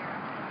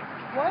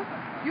 What?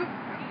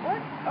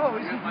 What? Oh,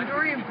 is it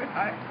Midori?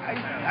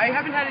 I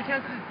haven't had a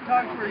chance to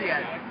talk to her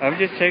yet. I'm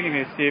just checking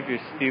to see if you're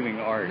stealing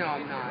art. No,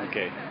 I'm not.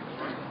 Okay.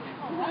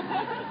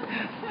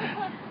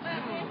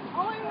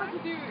 All I want to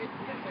do is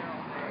sit there all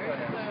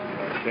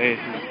day.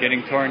 Base is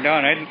getting torn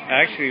down. I'd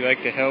actually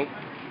like to help,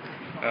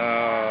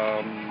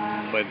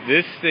 but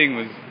this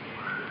thing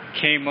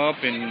came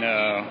up in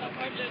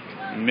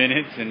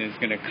minutes and is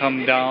going to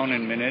come down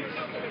in minutes.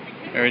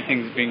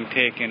 Everything's being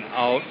taken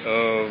out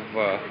of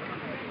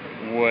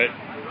what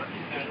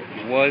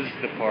was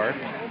the park.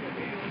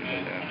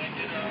 And,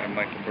 I'm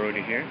Michael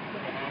Brody here.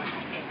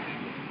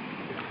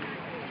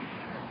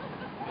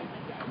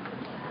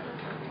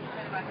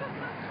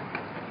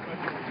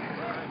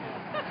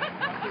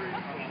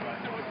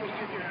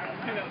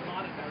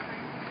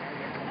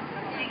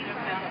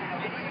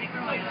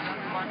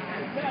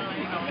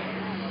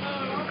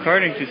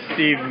 According to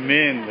Steve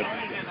Min,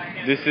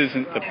 this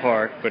isn't the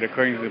park, but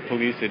according to the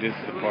police, it is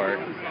the park.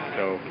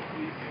 So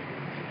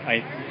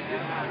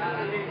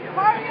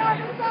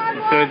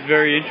it's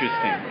very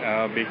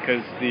interesting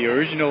because the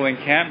original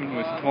encampment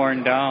was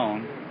torn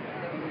down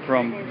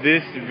from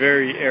this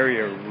very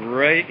area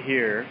right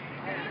here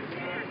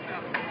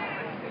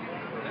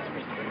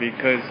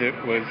because it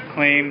was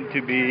claimed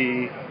to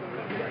be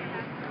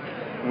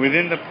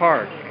within the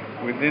park,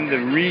 within the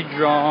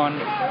redrawn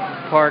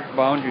park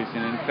boundaries.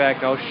 And in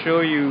fact, I'll show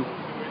you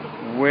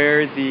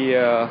where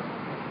the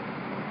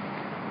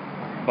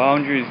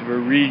boundaries were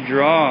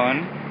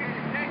redrawn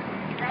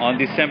on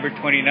December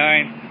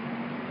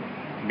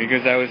 29th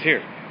because I was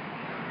here.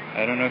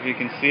 I don't know if you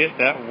can see it,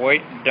 that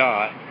white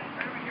dot.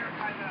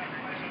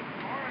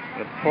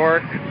 The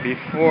park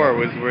before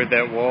was where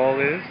that wall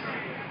is,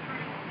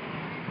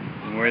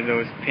 and where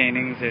those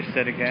paintings are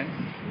set against.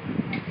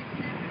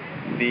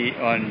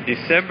 On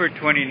December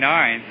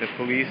 29th, the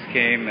police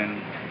came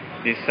and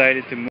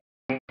decided to move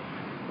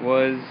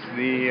was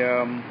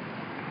the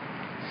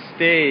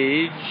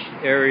stage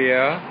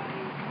area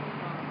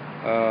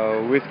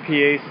with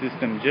PA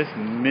system just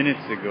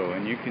minutes ago,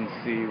 and you can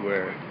see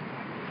where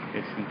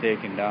it's been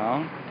taken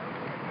down.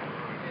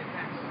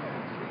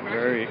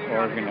 Very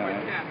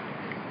organized.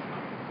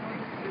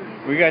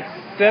 We have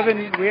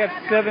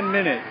 7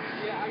 minutes.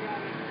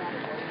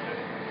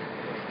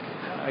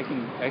 I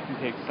can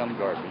take some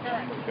garbage.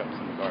 Pick up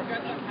some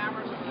garbage.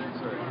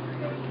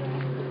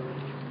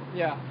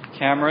 Yeah.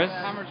 Cameras?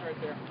 Cameras right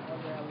there.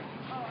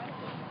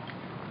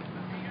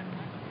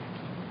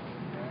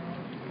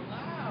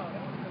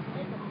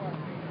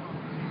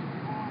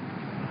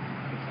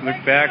 Let's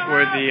look back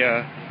where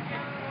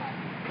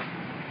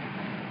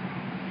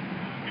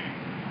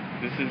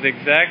this is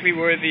exactly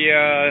where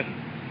the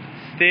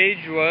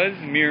stage was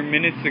mere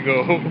minutes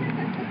ago.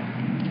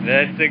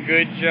 That's a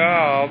good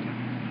job.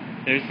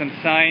 There's some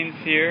signs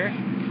here,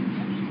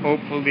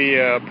 hopefully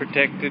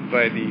protected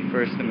by the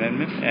First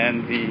Amendment,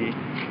 and the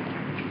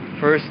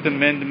First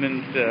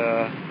Amendment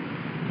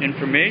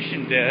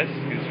information desk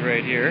is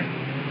right here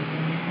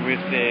with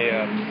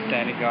a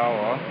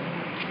Stanigawa.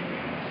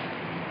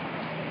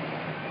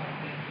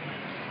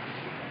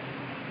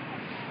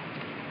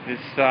 This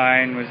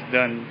sign was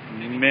done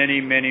many,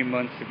 many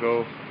months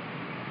ago.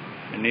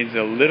 It needs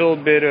a little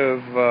bit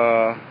of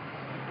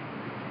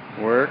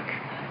work,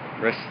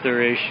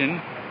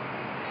 restoration.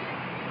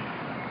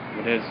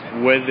 It has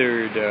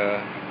weathered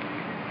the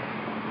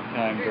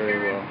time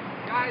very well.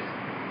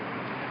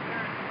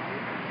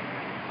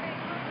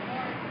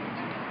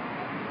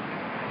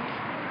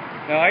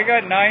 No, I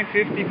got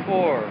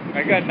 9:54.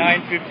 I got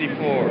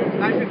 9:54.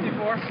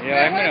 9:54?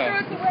 Yeah, I'm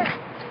gonna.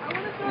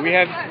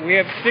 We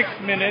have 6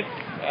 minutes.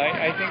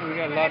 I think we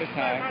got a lot of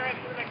time.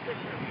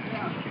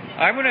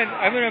 I'm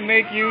gonna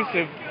make use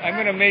of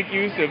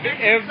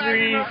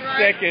every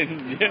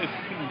second. Yes,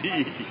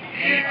 indeed.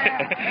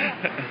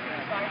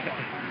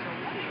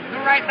 The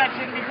right that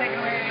shouldn't be taken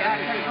away.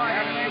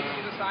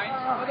 The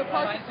signs? The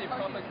signs say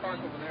public park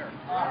over there.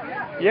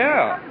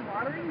 Yeah.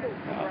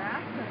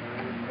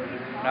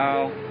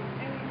 Now,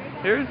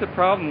 here's the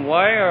problem.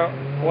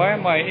 Why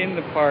am I in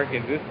the park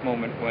at this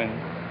moment when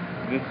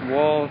this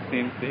wall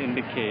seems to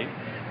indicate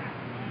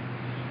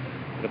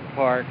the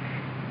park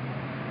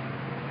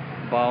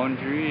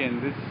boundary,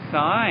 and this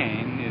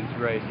sign is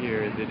right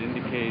here that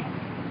indicates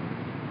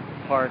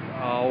park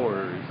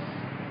hours?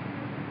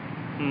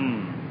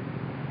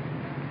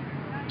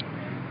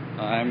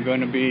 I'm going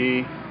to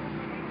be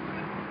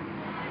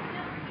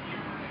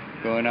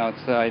going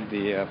outside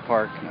the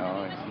park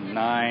now. It's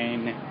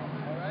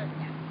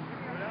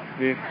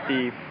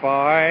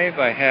 9:55.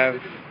 I have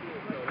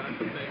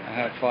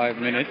 5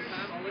 minutes.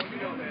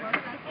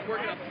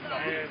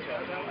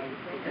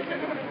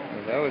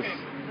 That was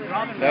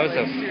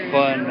a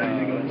fun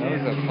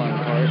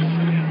part.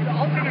 The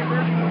alternate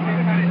version would be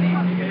kind of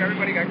neat if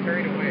everybody got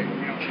carried away.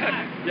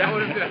 Yeah,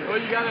 what is that? Well,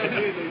 you gotta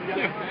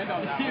stand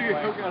on that. You're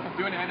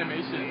doing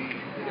animation.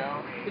 You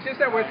know? It's just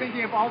that we're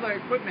thinking of all the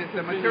equipment,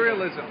 the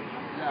materialism.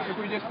 Yeah. If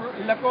we just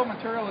let go of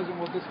materialism,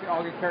 we'll just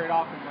all get carried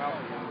off and well.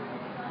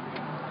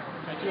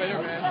 Catch you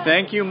later, man.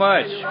 Thank you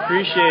much.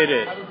 Appreciate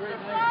it. Have a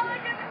great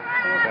night.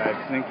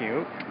 Jive Slinky.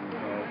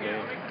 Okay.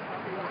 We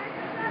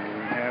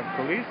have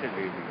police are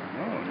leaving.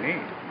 Oh,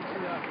 neat.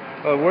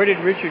 Oh, where did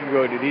Richard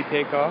go? Did he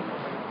take off?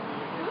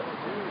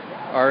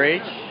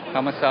 RH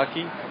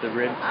Hamasaki, the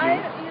red suit.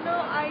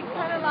 I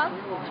kind of lost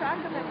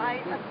track of him. I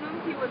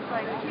assumed he was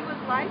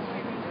live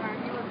streaming or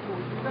he was.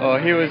 Oh,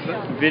 he was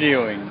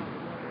videoing.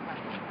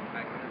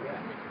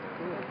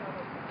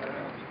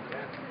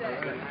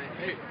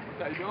 Hey,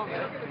 how you doing,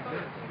 man?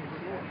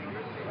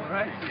 All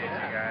right.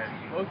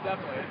 Yeah, most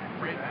definitely.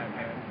 Great man,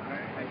 man.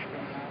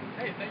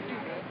 Hey, thank you,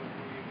 man.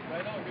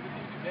 Right on. Good to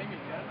see you, Jamie.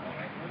 Yeah.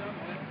 Right on,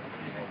 man.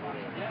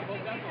 Yeah,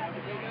 most definitely. Have a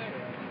great day.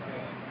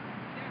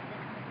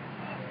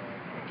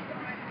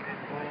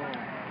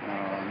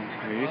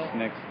 He's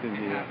next to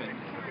the.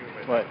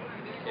 What?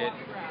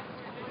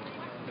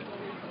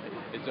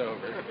 It's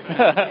over.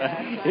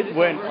 It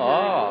went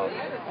off.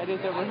 I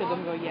just overheard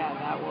them go, yeah,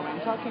 that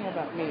woman talking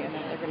about me, and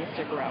then they're going to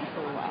stick around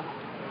for a while.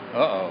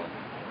 Uh-oh.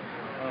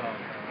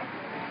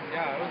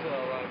 Yeah, it was a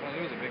lot of fun.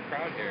 It was a big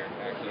crowd here,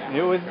 actually.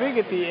 It was big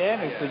at the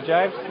end. It's the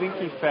Jive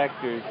Slinky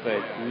factor. It's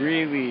like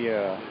really,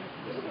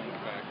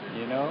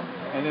 you know?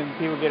 And then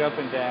people get up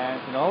and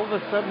dance, and all of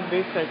a sudden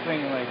they start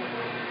playing like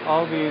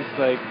all these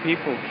like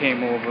people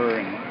came over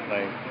and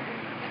like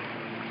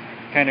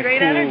kind of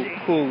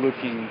cool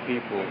looking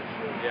people.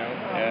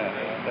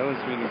 Yeah, that was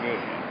really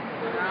good.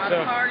 So,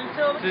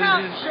 this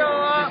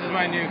is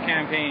my new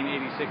campaign,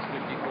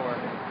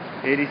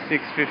 8654.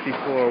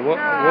 8654. What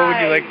would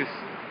you like to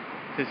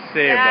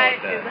say about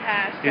that? Is the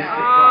hashtag.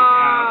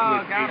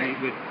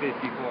 With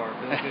 54.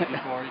 Bill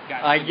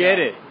 54. I get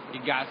it.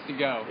 It got to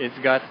go. It's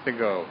got to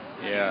go.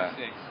 Yeah.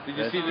 Did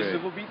you see the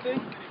civil beat thing?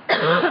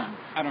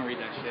 I don't read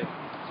that shit.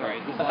 Sorry.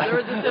 There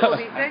was a civil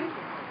beat thing?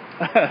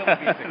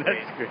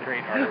 That's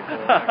great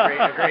article.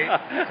 A great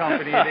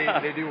company.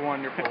 They do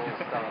wonderful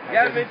stuff.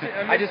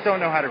 Yeah, I just don't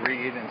know how to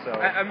read, and so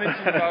I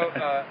mentioned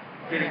about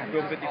getting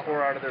Bill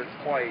 54 out of there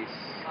twice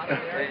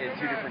in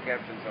two different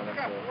captions on it,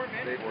 so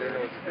they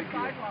know it's a big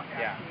deal.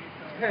 yeah.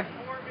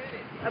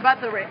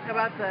 About the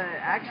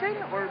action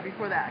or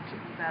before the action?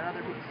 That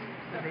other piece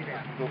that they did?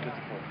 Bill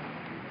 54.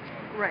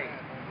 Right.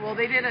 Well,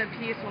 they did a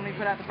piece when we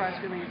put out the press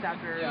release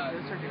after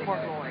the circuit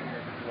court ruling. No.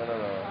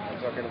 I'm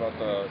talking about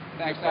the.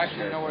 I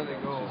actually know where they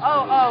go.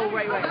 Oh,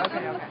 right.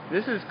 Okay.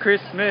 This is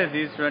Chris Smith.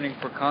 He's running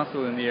for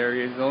consul in the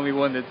area. He's the only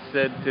one that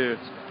said to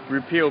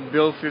repeal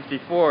Bill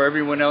 54.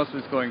 Everyone else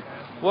was going,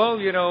 well,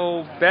 you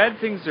know, bad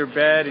things are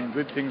bad and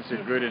good things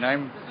are good, and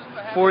I'm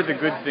for the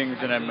good things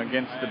and I'm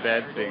against the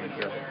bad things.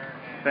 So,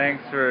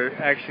 thanks for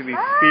actually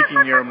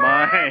speaking your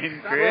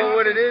mind, Chris. Well,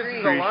 what it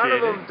is a lot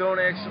of them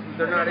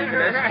they're not even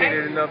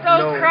educated enough to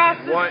know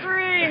what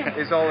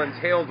is all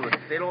entailed with it.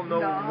 They don't know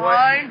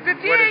what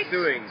it's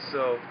doing,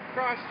 so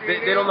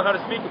they don't know how to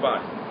speak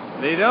about it.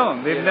 They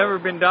don't. They've never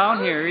been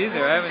down here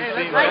either. I haven't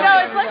seen I know,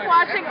 it's like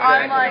watching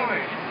online.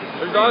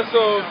 There's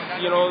also,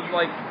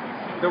 like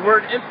the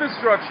word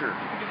infrastructure.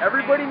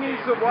 Everybody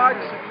needs to watch.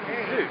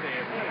 Dude,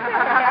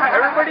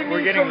 everybody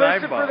needs to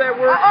listen for that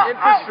word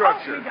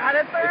infrastructure.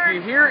 If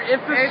you hear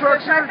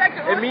infrastructure,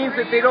 it means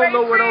that they don't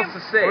know what else to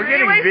say. We're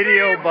getting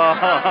video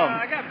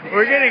bombed.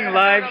 We're getting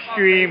live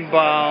stream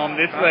bombed.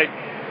 It's like,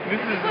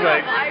 this is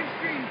like. Live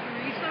stream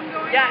threesome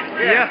going on?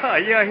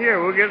 Yeah,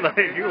 here, we'll get like,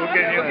 okay. You want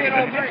me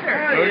to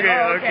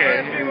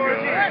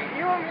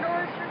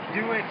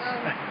Do it.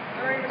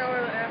 I don't even know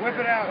where the Whip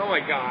it out. Oh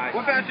my gosh.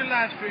 Whip out your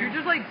live stream. You're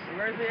just like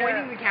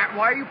pointing the camera.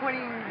 Why are you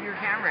pointing your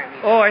camera at me?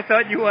 Oh, I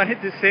thought you wanted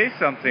to say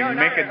something.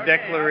 Make a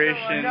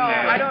declaration. No,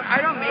 I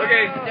don't make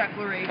a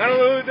declaration.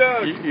 Honolulu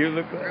Doug. You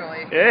look like.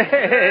 Really?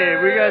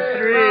 Hey, we got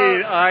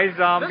 3 eye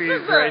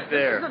zombies right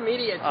there. This is a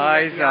media team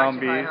Eye at the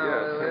zombies. Occupy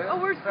Honolulu. Oh,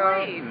 where's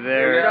Slade?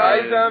 There Eye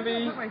it is.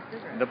 zombie.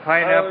 The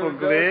pineapple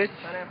glitch.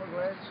 Pineapple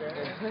glitch.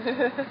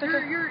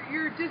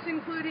 You're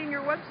disincluding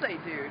your website,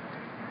 dude.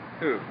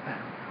 Who?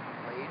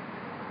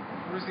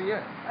 Where's he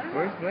at?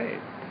 Where's Slade?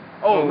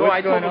 Oh, no, what's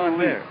I told going him on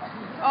to there?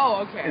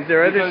 Oh, okay. Is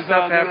there other Because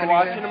stuff they were happening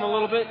watching there? him a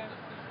little bit.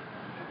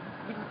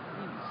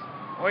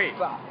 Wait,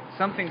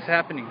 something's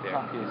happening there.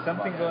 Is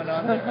something going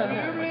on there?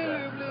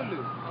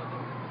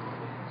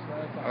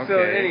 Okay, So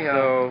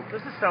anyhow, so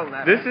This is so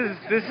meta. this is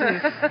Is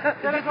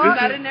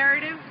that a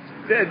narrative?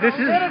 this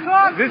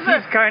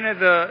is kind of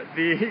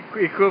the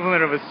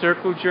equivalent of a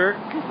circle jerk.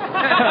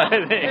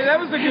 hey, that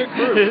was a good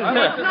group. I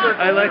like the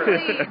circle I like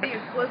jerk. this. The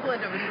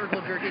equivalent of a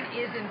circle jerk. It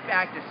is, in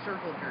fact, a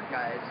circle jerk,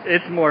 guys.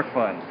 It's more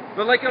fun.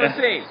 But like I was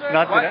saying,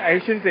 Not that I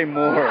shouldn't say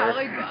more.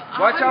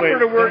 watch out Wait, for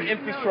the word then-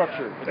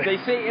 infrastructure. If they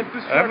say I'm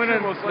infrastructure, gonna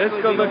most likely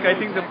let's go they look. don't I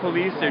think the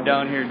police are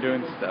down here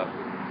doing stuff.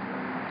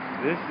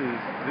 This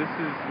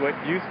is what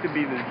used to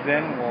be the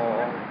Zen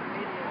wall.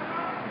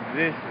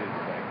 This is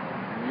like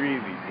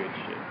really good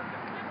shit.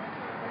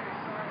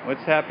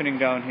 What's happening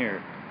down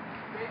here?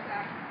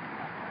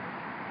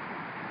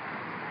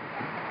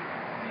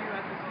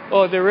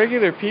 Oh, they're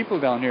regular people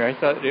down here. I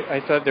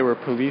thought there were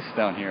police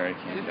down here. I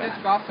can't.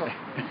 It's gossip.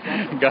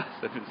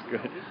 Gossip is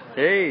good.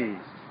 Hey,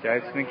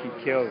 Jive Slinky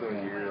killed Still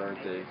me. here,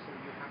 aren't they?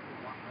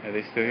 Are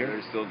they still here?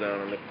 They're still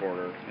down in the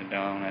corner. They're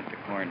down at the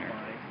corner.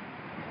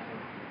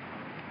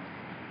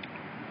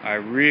 I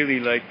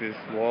really like this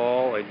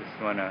wall. I just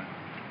want to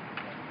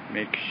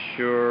make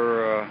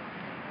sure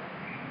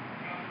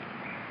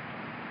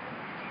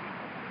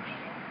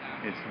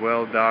it's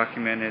well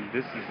documented.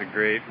 This is a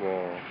great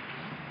wall.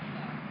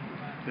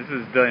 This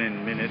is done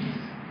in minutes.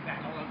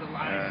 Battle of the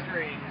live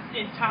streams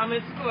in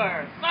Thomas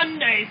Square.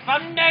 Sunday,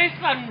 Sunday,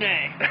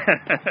 Sunday.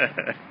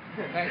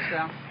 Thanks,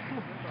 Sam.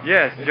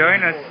 Yes,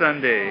 join us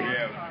Sunday.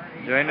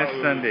 Join us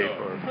Sunday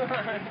for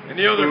In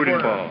the other food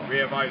and corner, ball. we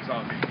have ice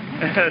zombies.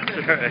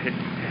 That's right. In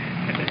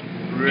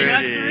a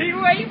Ready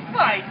three-way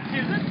fight to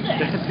the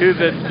death. to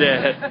the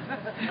death.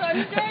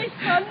 Sunday,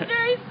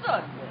 Sunday,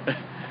 Sunday.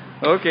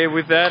 Okay,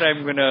 with that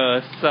I'm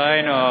gonna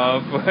sign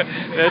off.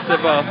 That's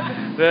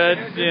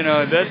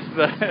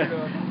the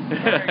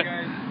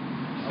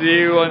see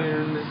you on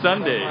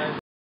Sunday.